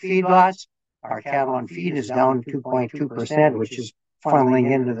yet in feedlots. Our cattle on feed is down 2.2%, which is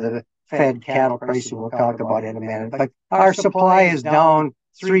funneling into the fed cattle pricing we'll talk about in a minute. But our supply is down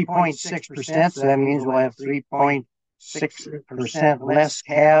 3.6%, so that means we'll have 3.6% less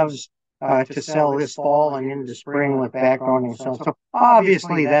calves to sell this fall and into spring with background and so on. So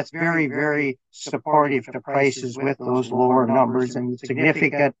obviously that's very, very supportive to prices with those lower numbers, and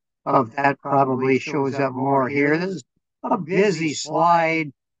significant of that probably shows up more here. This is a busy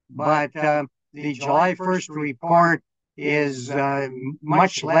slide, but the July 1st report is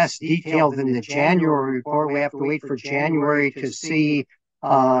much less detailed than the January report. We have to wait for January to see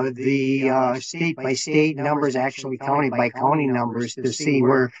the state-by-state numbers, actually county-by-county numbers, to see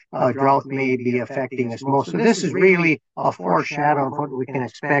where drought may be affecting us most. So this is really a foreshadow of what we can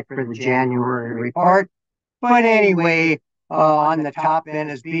expect for the January report. But anyway, on the top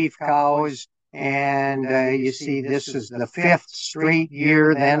end is beef cows, and you see this is the 5th straight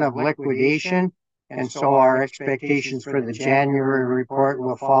year then of liquidation. And so our expectations for the January report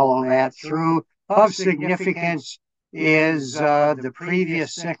will follow that through. Of significance is the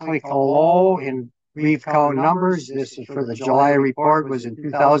previous cyclical low in beef cow numbers. This is for the July report, was in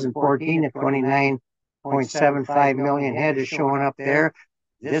 2014 at 29.75 million head is showing up there.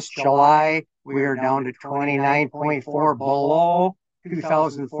 This July, we are down to 29.4 below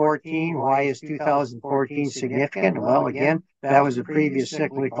 2014. Why is 2014 significant? Well, again, that was the previous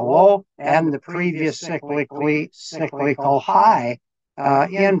cyclical low and the previous cyclical high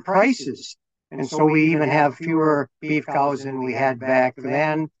in prices. And so we even have fewer beef cows than we had back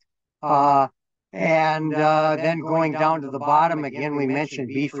then. And then going down to the bottom, again, we mentioned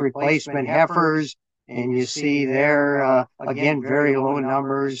beef replacement heifers. And you see there, again, very low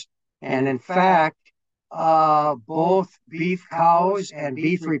numbers. And in fact, both beef cows and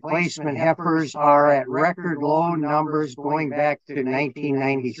beef replacement heifers are at record low numbers going back to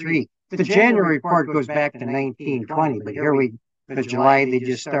 1993. The January report goes back to 1920, but because July, they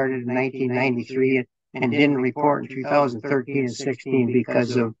just started in 1993 and didn't report in 2013 and 16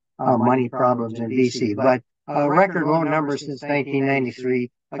 because of money problems in BC. But record low numbers since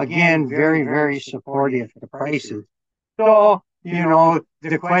 1993. Again, very, very supportive to prices. So,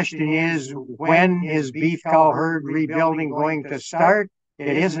 the question is, when is beef cow herd rebuilding going to start?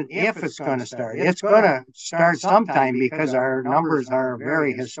 It isn't if it's going to start. It's going to start sometime because our numbers are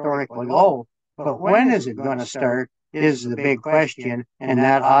very historically low. But when is it going to start is the big question. And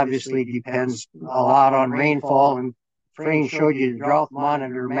that obviously depends a lot on rainfall. And Frayne showed you the drought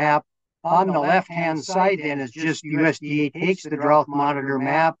monitor map. On the left-hand side, then, is just USDA takes the drought monitor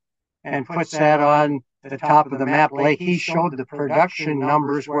map and puts that on the top of the map. Like he showed the production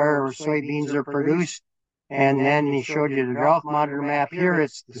numbers where soybeans are produced. And then he showed you the drought monitor map here.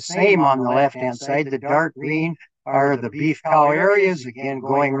 It's the same on the left-hand side. The dark green are the beef cow areas, again,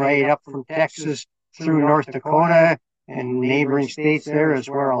 going right up from Texas through North Dakota and neighboring states. There is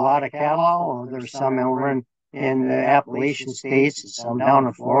where a lot of cattle, there's some over in the Appalachian states, and some down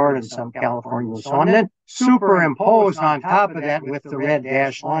in Florida, and some California, and so on. And then superimposed on top of that with the red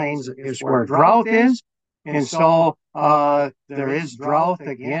dashed lines is where drought is. And so there is drought,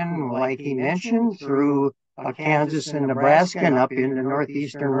 again, like he mentioned, through Kansas and Nebraska and up into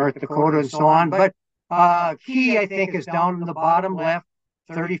northeastern North Dakota and so on. But key, I think, is down in the bottom left.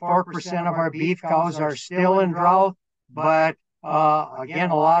 34% of our beef cows are still in drought, but again,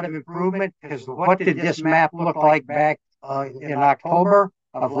 a lot of improvement, because what did this map look like back in October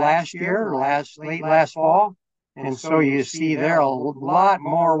of last year, late last fall? And so you see there a lot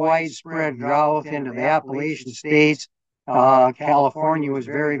more widespread drought into the Appalachian states. California was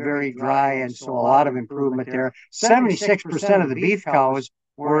very, very dry, and so a lot of improvement there. 76% of the beef cows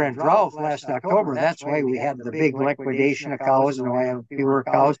were in drought last October. That's why we had the big liquidation of cows and we have fewer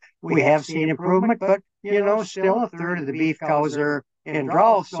cows. We have seen improvement, but, still a third of the beef cows are in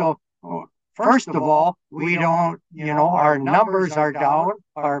drought. So first of all, we don't, our numbers are down,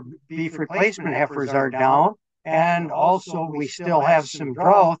 our beef replacement heifers are down, and also we still have some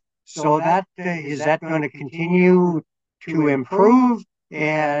drought. So is that going to continue to improve?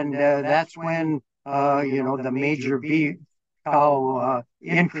 And that's when, the major beef cow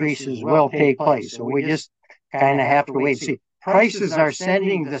increases will take place. So we just kind of have to wait and see. Prices are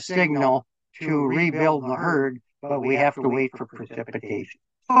sending the signal to rebuild the herd, but we have to wait for precipitation.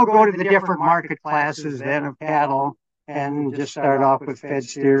 So I'll go to the different market classes then of cattle and just start off with fed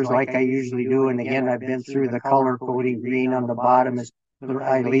steers like I usually do. And again, I've been through the color coding. Green on the bottom is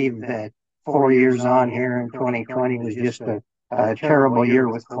I leave that 4 years on here, and 2020 was just a terrible year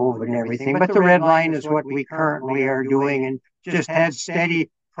with COVID and everything. But the red line is what we currently are doing, and just had steady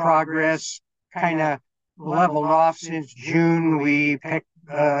progress, kind of leveled off since June. We picked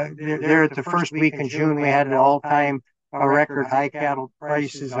there at the first week in June, we had an all-time record high cattle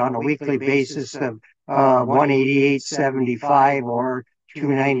prices on a weekly basis of 188.75 or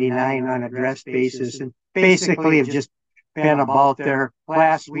 299 on a dress basis, and basically have just been about there.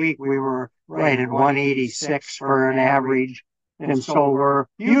 Last week we were right at 186 for an average. And so we're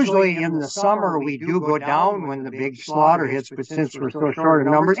usually in the summer, we do go down when the big slaughter hits, but since we're so short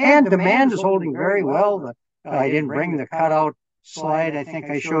of numbers and demand is holding very well, I didn't bring the cutout slide. I think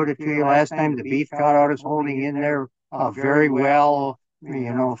I showed it to you last time. The beef cutout is holding in there very well,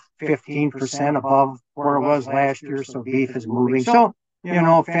 15% above where it was last year. So beef is moving. So,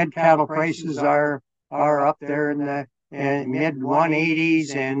 fed cattle prices are up there in the mid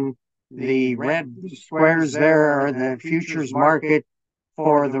 180s, and the red squares there are the futures market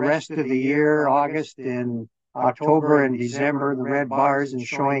for the rest of the year, August and October and December, the red bars, and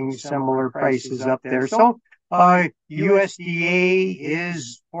showing similar prices up there. So USDA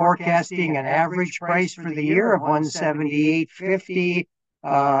is forecasting an average price for the year of 178.50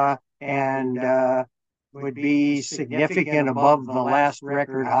 and would be significant above the last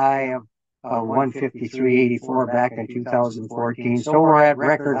record high of 153.84 back in 2014. So we're at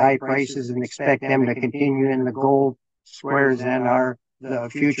record high prices and expect them to continue in the gold squares and the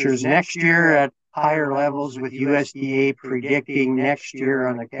futures next year at higher levels, with USDA predicting next year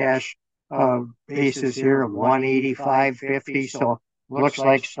on the cash basis here of 185.50. So looks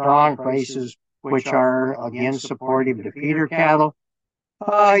like strong prices, which are again supportive of feeder cattle.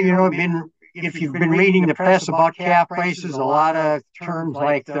 If you've been reading the press about calf prices, a lot of terms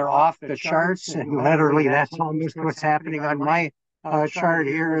like they're off the charts, and literally that's almost what's happening on my chart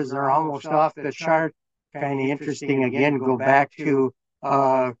here, is they're almost off the chart. Kind of interesting. Again, go back to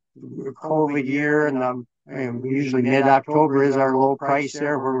COVID year, and usually mid-October is our low price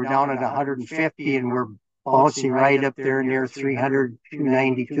there, where we're down at 150, and we're bouncing right up there near 300,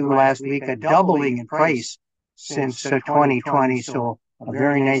 292 last week, a doubling in price since 2020. So a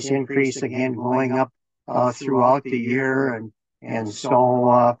very nice increase again, going up throughout the year, and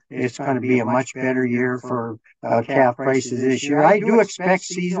so it's going to be a much better year for calf prices this year. I do expect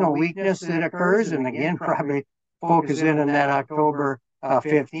seasonal weakness that occurs, and again, probably focus in on that October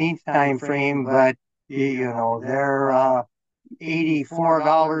 15th time frame, but they're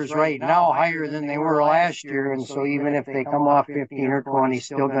 $84 right now, higher than they were last year, and so even if they come off 15 or 20,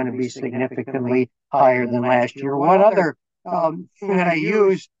 still going to be significantly higher than last year. One other thing that I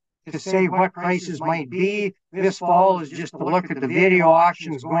use to say what prices might be this fall is just to look at the video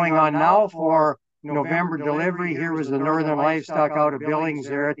auctions going on now for November delivery. Here was the Northern Livestock out of Billings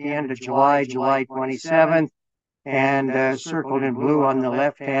there at the end of July 27th, and circled in blue on the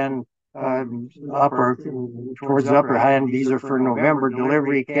left-hand upper, towards the upper hand. These are for November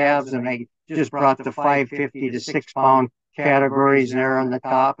delivery calves, and I just brought the 550 to 6 pound categories there on the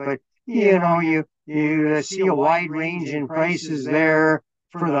top. But you see a wide range in prices there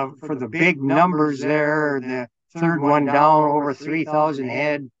for the big numbers there. The third one down over 3,000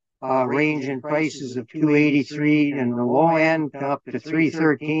 head, range in prices of 283, and the low end up to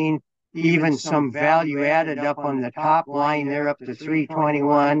 313. Even some value added up on the top line there up to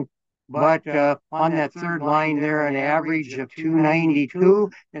 321. But on that third line there, an average of 292.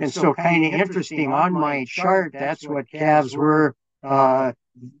 And so kind of interesting on my chart, that's what calves were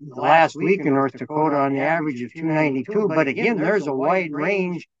last week in North Dakota on the average of 292. But again, there's a wide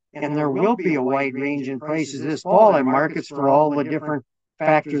range, and there will be a wide range in prices this fall at markets for all the different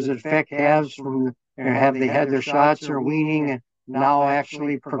factors that affect calves, from have they had their shots or weaning, and now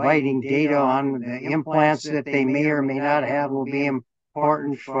actually providing data on the implants that they may or may not have will be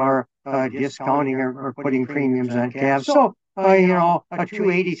important for discounting or putting premiums on calves. So, a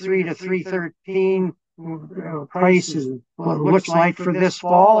 283 to 313 prices looks like for this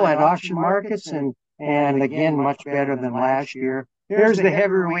fall at auction markets, and again, much better than last year. Here's the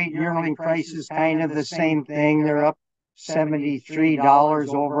heavyweight yearling prices, kind of the same thing. They're up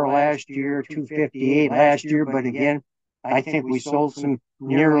 $73 over last year, $258 last year, but again, I think we sold some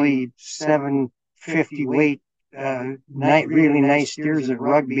nearly 750 weight really nice steers at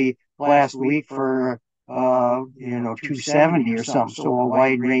Rugby last week for 270 or something. So a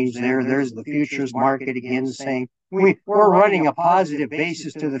wide range there. There's the futures market again saying we're running a positive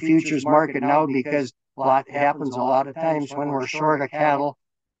basis to the futures market now because a lot happens a lot of times when we're short of cattle.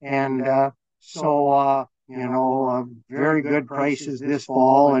 And very good prices this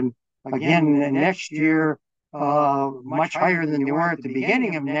fall. And again, next year, much higher than they were at the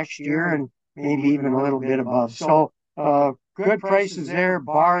beginning of next year and maybe even a little bit above. So good prices there,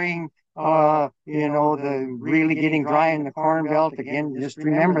 barring the really getting dry in the Corn Belt. Again, just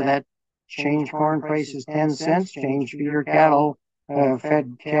remember that change corn prices 10 cents, change feeder cattle,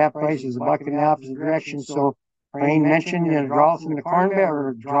 fed calf prices $1 in the opposite direction. So Rain mentioned drought in the Corn Belt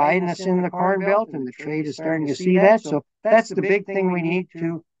or dryness in the Corn Belt, and the trade is starting to see that. So that's the big thing we need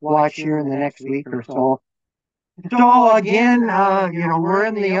to watch here in the next week or so. So again, we're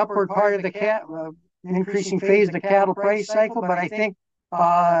in the upward part of the increasing phase of the cattle price cycle, but I think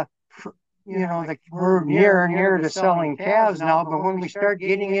we're near to selling calves now. But when we start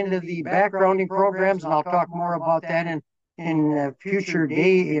getting into the backgrounding programs, and I'll talk more about that in future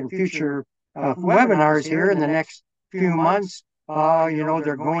webinars here in the next few months,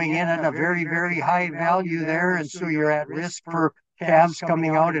 they're going in at a very, very high value there, and so you're at risk for calves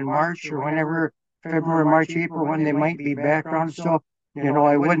coming out in March or whenever, February, March, April, when they might be background. So,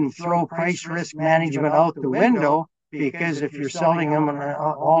 I wouldn't throw price risk management out the window, because if you're selling them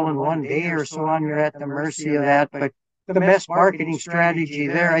all in one day or so on, you're at the mercy of that. But the best marketing strategy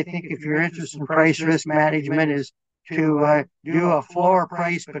there, I think, if you're interested in price risk management, is to do a floor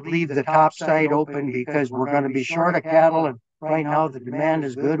price but leave the top side open, because we're going to be short of cattle, and right now the demand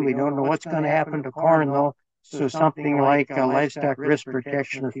is good. We don't know what's going to happen to corn, though. So something like livestock risk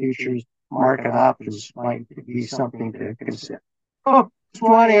protection or futures market options might be something to consider. Oh, just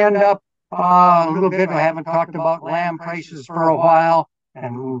want to end up a little bit. I haven't talked about lamb prices for a while,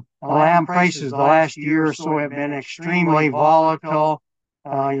 and lamb prices the last year or so have been extremely volatile.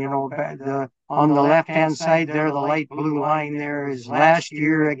 On the left-hand side there, the light blue line there is last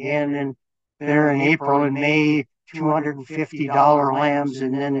year again, and there in April and May, $250 lambs,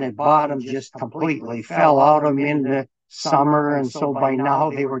 and then the bottom just completely fell out of them into summer, and so by now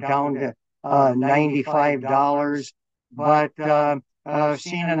they were down to $95. But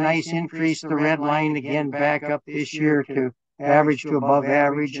seen a nice increase. The red line again back up this year to average to above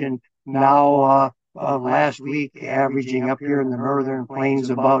average, and now last week averaging up here in the northern plains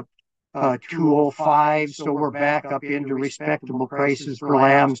about 205. So we're back up into respectable prices for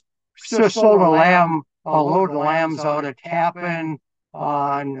lambs. So sold a load of lambs out of Tappan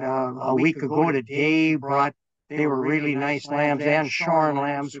on a week ago today. They were really nice lambs and shorn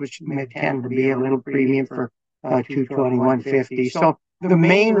lambs, which may tend to be a little premium for 221.50. So the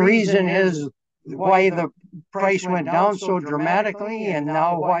main reason is why the price went down so dramatically, and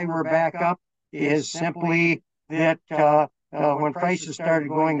now why we're back up, is simply that when prices started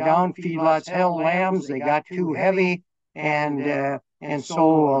going down, feedlots held lambs. They got too heavy, and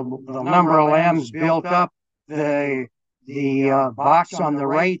so the number of lambs built up. The box on the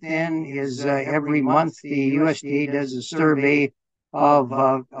right then is every month the USDA does a survey of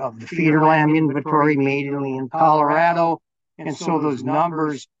the feeder lamb inventory mainly in Colorado, and so those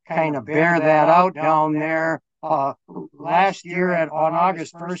numbers kind of bear that out down there. Last year on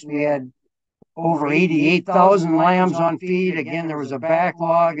August 1st, we had over 88,000 lambs on feed. Again, there was a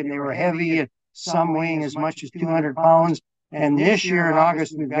backlog, and they were heavy, and some weighing as much as 200 pounds. And this year in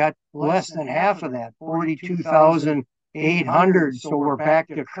August, we've got less than half of that, 42,800. So we're back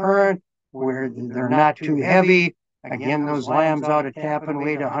to current, where they're not too heavy. Again, those lambs out of Tappan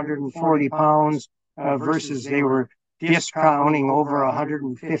weighed 140 pounds versus they were discounting over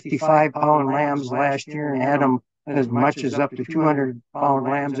 155-pound lambs last year and had them as much as up to 200-pound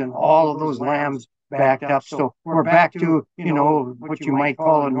lambs, and all of those lambs backed up. So we're back to, what you might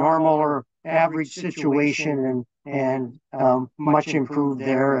call a normal or average situation, and much improved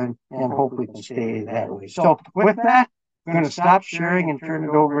there, and hope we can stay that way. So with that, I'm going to stop sharing and turn it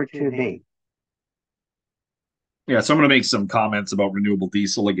over to Dave. Yeah, so I'm going to make some comments about renewable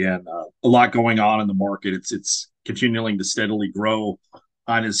diesel again. A lot going on in the market. It's continuing to steadily grow,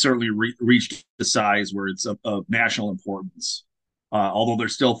 and has certainly reached the size where it's of national importance. Although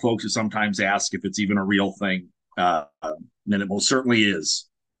there's still folks who sometimes ask if it's even a real thing, and it most certainly is.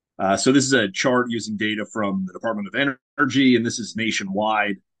 So this is a chart using data from the Department of Energy, and this is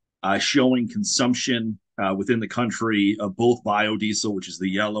nationwide, showing consumption within the country of both biodiesel, which is the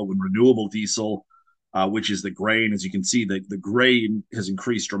yellow, and renewable diesel, which is the gray. And as you can see, the gray has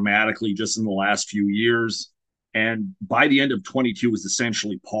increased dramatically just in the last few years. And by the end of 22 was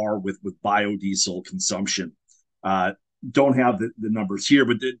essentially par with biodiesel consumption. Don't have the numbers here,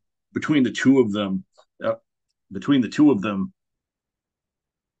 but between the two of them, between the two of them,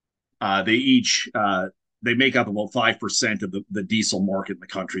 they each they make up about 5% of the diesel market in the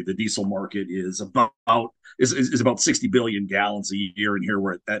country. The diesel market is about 60 billion gallons a year, and here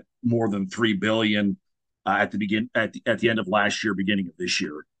we're at more than 3 billion at the end of last year, beginning of this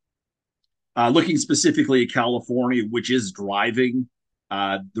year. Looking specifically at California, which is driving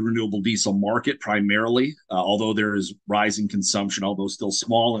the renewable diesel market primarily, although there is rising consumption, although still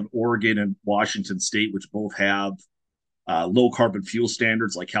small, in Oregon and Washington State, which both have low carbon fuel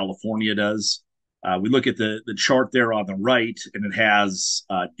standards like California does. We look at the chart there on the right, and it has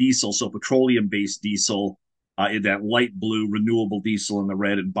diesel, so petroleum-based diesel in that light blue, renewable diesel in the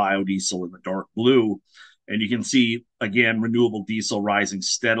red, and biodiesel in the dark blue. And you can see, again, renewable diesel rising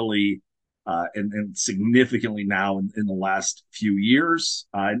steadily and significantly now in the last few years.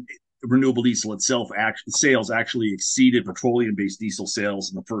 Renewable diesel itself, sales actually exceeded petroleum-based diesel sales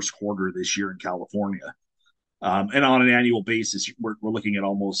in the first quarter of this year in California. And on an annual basis, we're looking at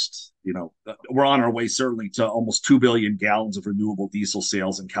almost, we're on our way certainly to almost 2 billion gallons of renewable diesel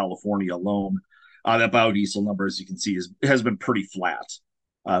sales in California alone. That biodiesel number, as you can see, has been pretty flat.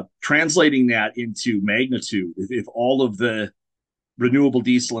 Translating that into magnitude, if all of the renewable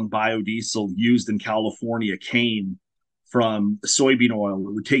diesel and biodiesel used in California came from soybean oil,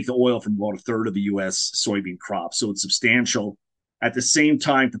 it would take the oil from about a third of the U.S. soybean crop. So it's substantial. At the same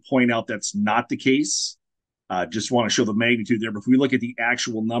time, to point out that's not the case, just want to show the magnitude there. But if we look at the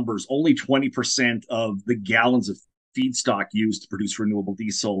actual numbers, only 20% of the gallons of feedstock used to produce renewable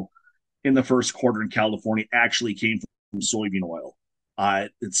diesel in the first quarter in California actually came from soybean oil.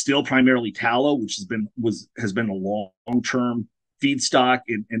 It's still primarily tallow, which has been a long-term feedstock,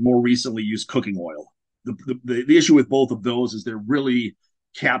 and more recently used cooking oil. The issue with both of those is they're really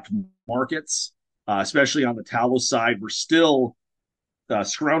capped markets, especially on the tallow side. We're still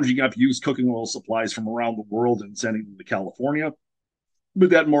scrounging up used cooking oil supplies from around the world and sending them to California. But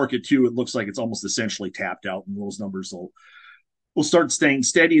that market too, it looks like it's almost essentially tapped out, and those numbers will start staying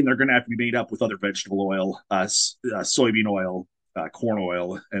steady, and they're going to have to be made up with other vegetable oil, soybean oil, corn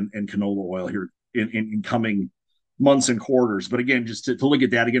oil, and canola oil here in coming months and quarters. But again, just to look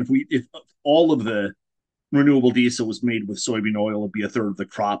at that again, if all of the renewable diesel was made with soybean oil, it'd be a third of the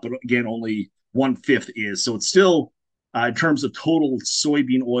crop. But again, only 1/5 is. So it's still, in terms of total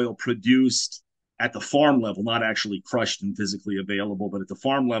soybean oil produced at the farm level, not actually crushed and physically available, but at the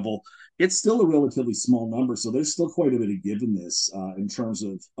farm level, it's still a relatively small number. So there's still quite a bit of give in this in terms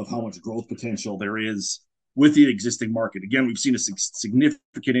of how much growth potential there is with the existing market. Again, we've seen a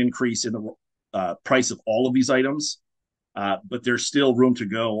significant increase in the price of all of these items, but there's still room to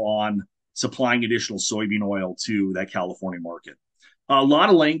go on supplying additional soybean oil to that California market. A lot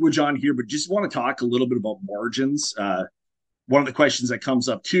of language on here, but just want to talk a little bit about margins. One of the questions that comes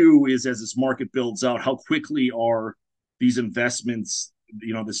up too is, as this market builds out, how quickly are these investments,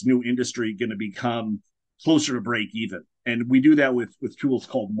 this new industry, going to become closer to break even? And we do that with tools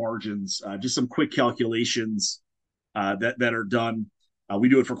called margins. Just some quick calculations that are done. We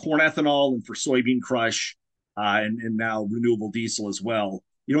do it for corn ethanol and for soybean crush, and now renewable diesel as well.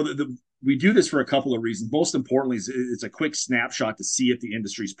 We do this for a couple of reasons. Most importantly, it's a quick snapshot to see if the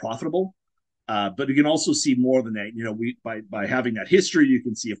industry is profitable. But you can also see more than that. By having that history, you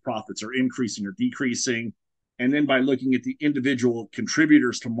can see if profits are increasing or decreasing. And then by looking at the individual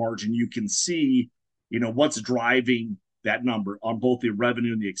contributors to margin, you can see, what's driving that number on both the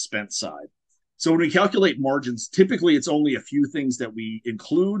revenue and the expense side. So when we calculate margins, typically it's only a few things that we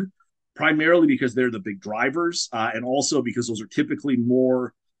include, primarily because they're the big drivers, and also because those are typically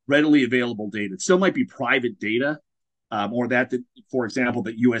more readily available data. It still might be private data, or that, for example,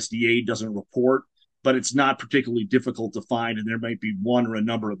 that USDA doesn't report, but it's not particularly difficult to find, and there might be one or a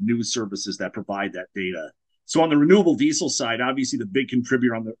number of news services that provide that data. So on the renewable diesel side, obviously the big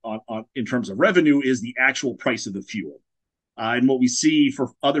contributor in terms of revenue is the actual price of the fuel. And what we see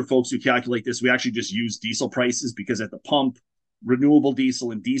for other folks who calculate this, we actually just use diesel prices, because at the pump, renewable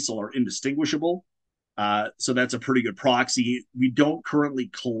diesel and diesel are indistinguishable. So that's a pretty good proxy. We don't currently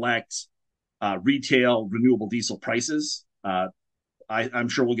collect retail renewable diesel prices. I'm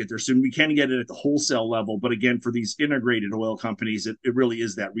sure we'll get there soon. We can get it at the wholesale level, but again, for these integrated oil companies, it really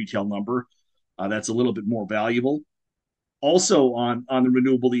is that retail number that's a little bit more valuable. Also on the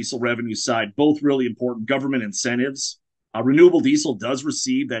renewable diesel revenue side, both really important government incentives. Renewable diesel does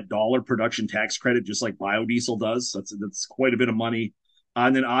receive that dollar production tax credit, just like biodiesel does. That's quite a bit of money.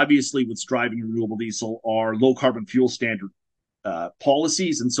 And then obviously what's driving renewable diesel are low carbon fuel standard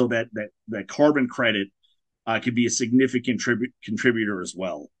policies. And so that carbon credit could be a significant contributor as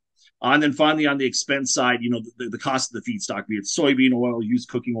well. And then finally, on the expense side, the cost of the feedstock, be it soybean oil, used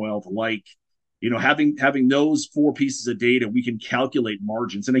cooking oil, the like, having those four pieces of data, we can calculate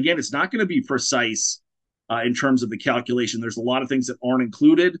margins. And again, it's not going to be precise in terms of the calculation. There's a lot of things that aren't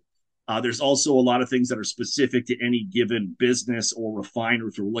included. There's also a lot of things that are specific to any given business or refiner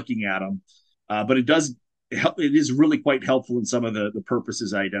if you're looking at them. But it is really quite helpful in some of the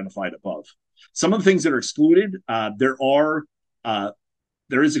purposes I identified above. Some of the things that are excluded, there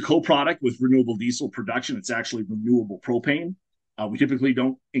is a co-product with renewable diesel production. It's actually renewable propane. We typically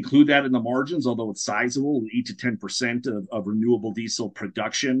don't include that in the margins, although it's sizable, 8 to 10% of renewable diesel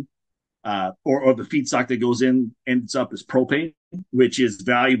production, or the feedstock that goes in ends up as propane, which is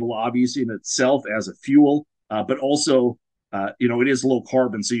valuable, obviously, in itself as a fuel, but also, it is low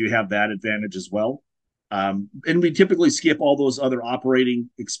carbon, so you have that advantage as well. And we typically skip all those other operating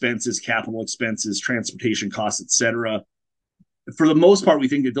expenses, capital expenses, transportation costs, et cetera. For the most part, we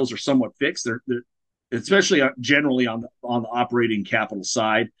think that those are somewhat fixed. They're especially generally on the operating capital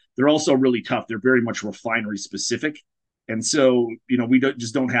side. They're also really tough. They're very much refinery specific. And so, we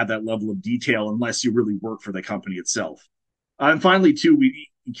don't have that level of detail unless you really work for the company itself. And finally, too, we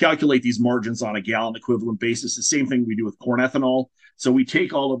calculate these margins on a gallon equivalent basis, the same thing we do with corn ethanol. So we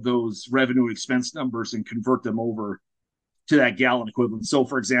take all of those revenue and expense numbers and convert them over to that gallon equivalent. So,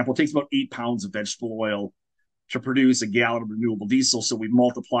 for example, it takes about 8 pounds of vegetable oil to produce a gallon of renewable diesel. So we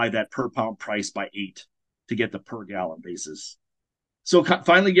multiply that per pound price by 8 to get the per gallon basis. So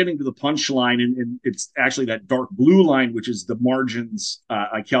finally getting to the punchline, and it's actually that dark blue line, which is the margins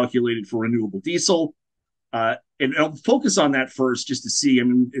I calculated for renewable diesel. And I'll focus on that first just to see,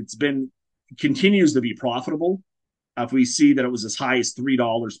 continues to be profitable. If we see that it was as high as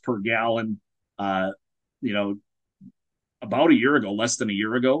 $3 per gallon, about a year ago, less than a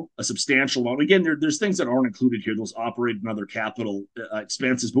year ago, a substantial amount. Again, there's things that aren't included here, those operating and other capital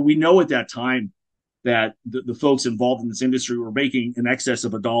expenses. But we know at that time that the folks involved in this industry were making in excess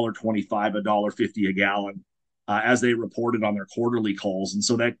of $1.25, $1.50 a gallon, as they reported on their quarterly calls. And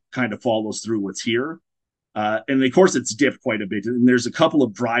so that kind of follows through what's here. And of course, it's dipped quite a bit. And there's a couple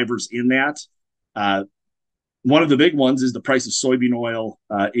of drivers in that. One of the big ones is the price of soybean oil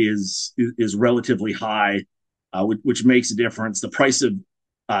is relatively high, which makes a difference. The price of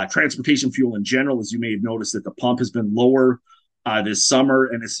transportation fuel in general, as you may have noticed, that the pump has been lower this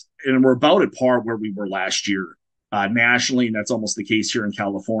summer, and we're about at par where we were last year nationally, and that's almost the case here in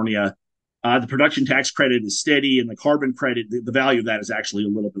California. The production tax credit is steady, and the carbon credit, the value of that is actually a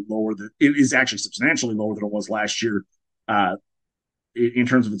little bit lower. It is actually substantially lower than it was last year in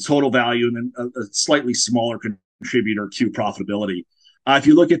terms of its total value, and then a slightly smaller contributor to profitability. If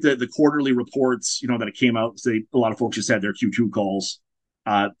you look at the quarterly reports, that it came out, say a lot of folks just had their Q2 calls.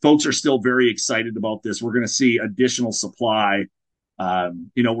 Folks are still very excited about this. We're going to see additional supply.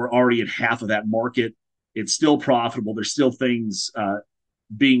 We're already at half of that market. It's still profitable. There's still things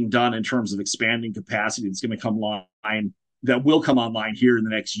being done in terms of expanding capacity that's going to come online, that will come online here in the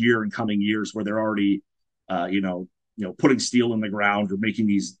next year and coming years, where they're already, putting steel in the ground or making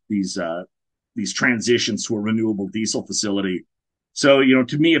these transitions to a renewable diesel facility. So,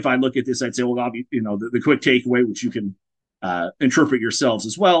 to me, if I look at this, I'd say, well, the quick takeaway, which you can interpret yourselves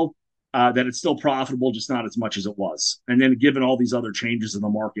as well, that it's still profitable, just not as much as it was. And then given all these other changes in the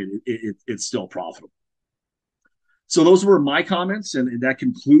market, it's still profitable. So those were my comments, and that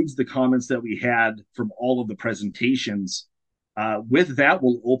concludes the comments that we had from all of the presentations. With that,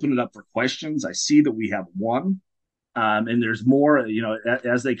 we'll open it up for questions. I see that we have one, and there's more.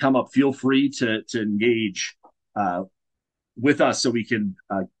 As they come up, feel free to engage with us so we can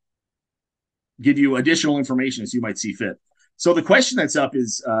give you additional information as you might see fit. So the question that's up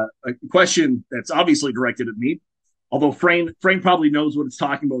is a question that's obviously directed at me, although Frame probably knows what it's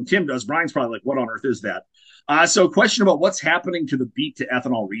talking about. Tim does. Brian's probably like, what on earth is that? So a question about what's happening to the beet to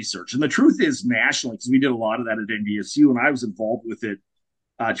ethanol research. And the truth is, nationally, because we did a lot of that at NDSU, and I was involved with it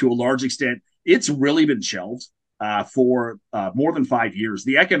to a large extent, it's really been shelved for more than 5 years.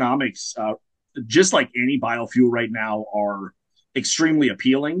 The economics, just like any biofuel right now, are extremely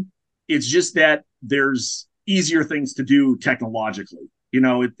appealing. It's just that there's easier things to do technologically.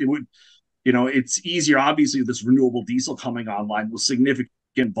 It's easier. Obviously, this renewable diesel coming online with significant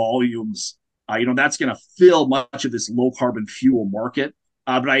volumes, that's going to fill much of this low carbon fuel market.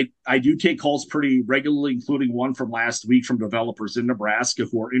 But I do take calls pretty regularly, including one from last week from developers in Nebraska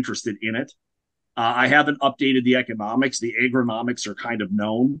who are interested in it. I haven't updated the economics. The agronomics are kind of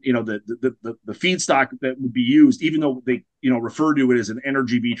known. The feedstock that would be used, even though they refer to it as an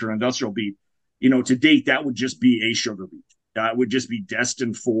energy beet or industrial beet, to date that would just be a sugar beet. It would just be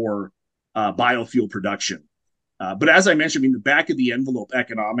destined for biofuel production. But as I mentioned, the back of the envelope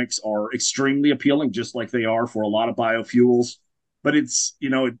economics are extremely appealing, just like they are for a lot of biofuels. But it's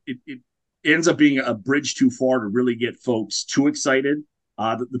ends up being a bridge too far to really get folks too excited.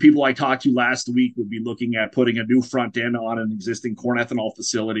 The people I talked to last week would be looking at putting a new front end on an existing corn ethanol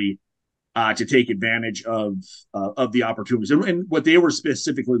facility to take advantage of the opportunities. And what they were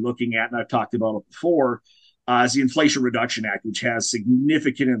specifically looking at, and I've talked about it before, is the Inflation Reduction Act, which has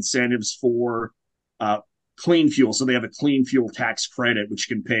significant incentives for clean fuel. So they have a clean fuel tax credit, which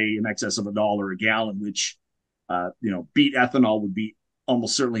can pay in excess of $1 a gallon, which beet ethanol would be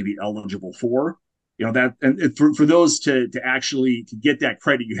almost certainly be eligible for. That, and for those to actually to get that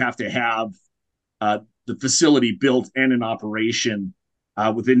credit, you have to have the facility built and in operation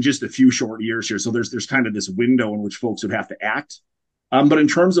within just a few short years here. So there's kind of this window in which folks would have to act. But in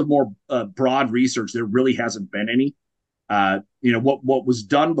terms of more broad research, there really hasn't been any. What was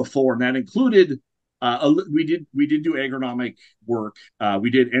done before, and that included we did do agronomic work,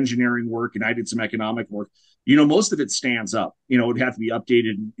 we did engineering work, and I did some economic work. Most of it stands up. It would have to be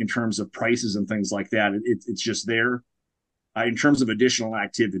updated in terms of prices and things like that. It's just there. In terms of additional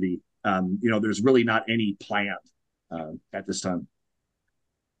activity, there's really not any planned at this time.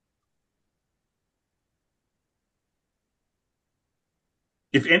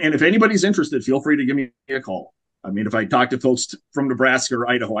 If anybody's interested, feel free to give me a call. I mean, if I talk to folks from Nebraska or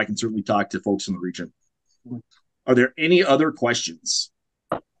Idaho, I can certainly talk to folks in the region. Are there any other questions?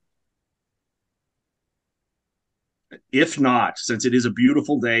 If not, since it is a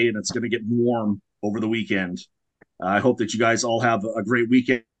beautiful day and it's going to get warm over the weekend, I hope that you guys all have a great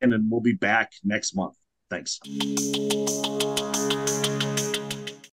weekend, and we'll be back next month. Thanks.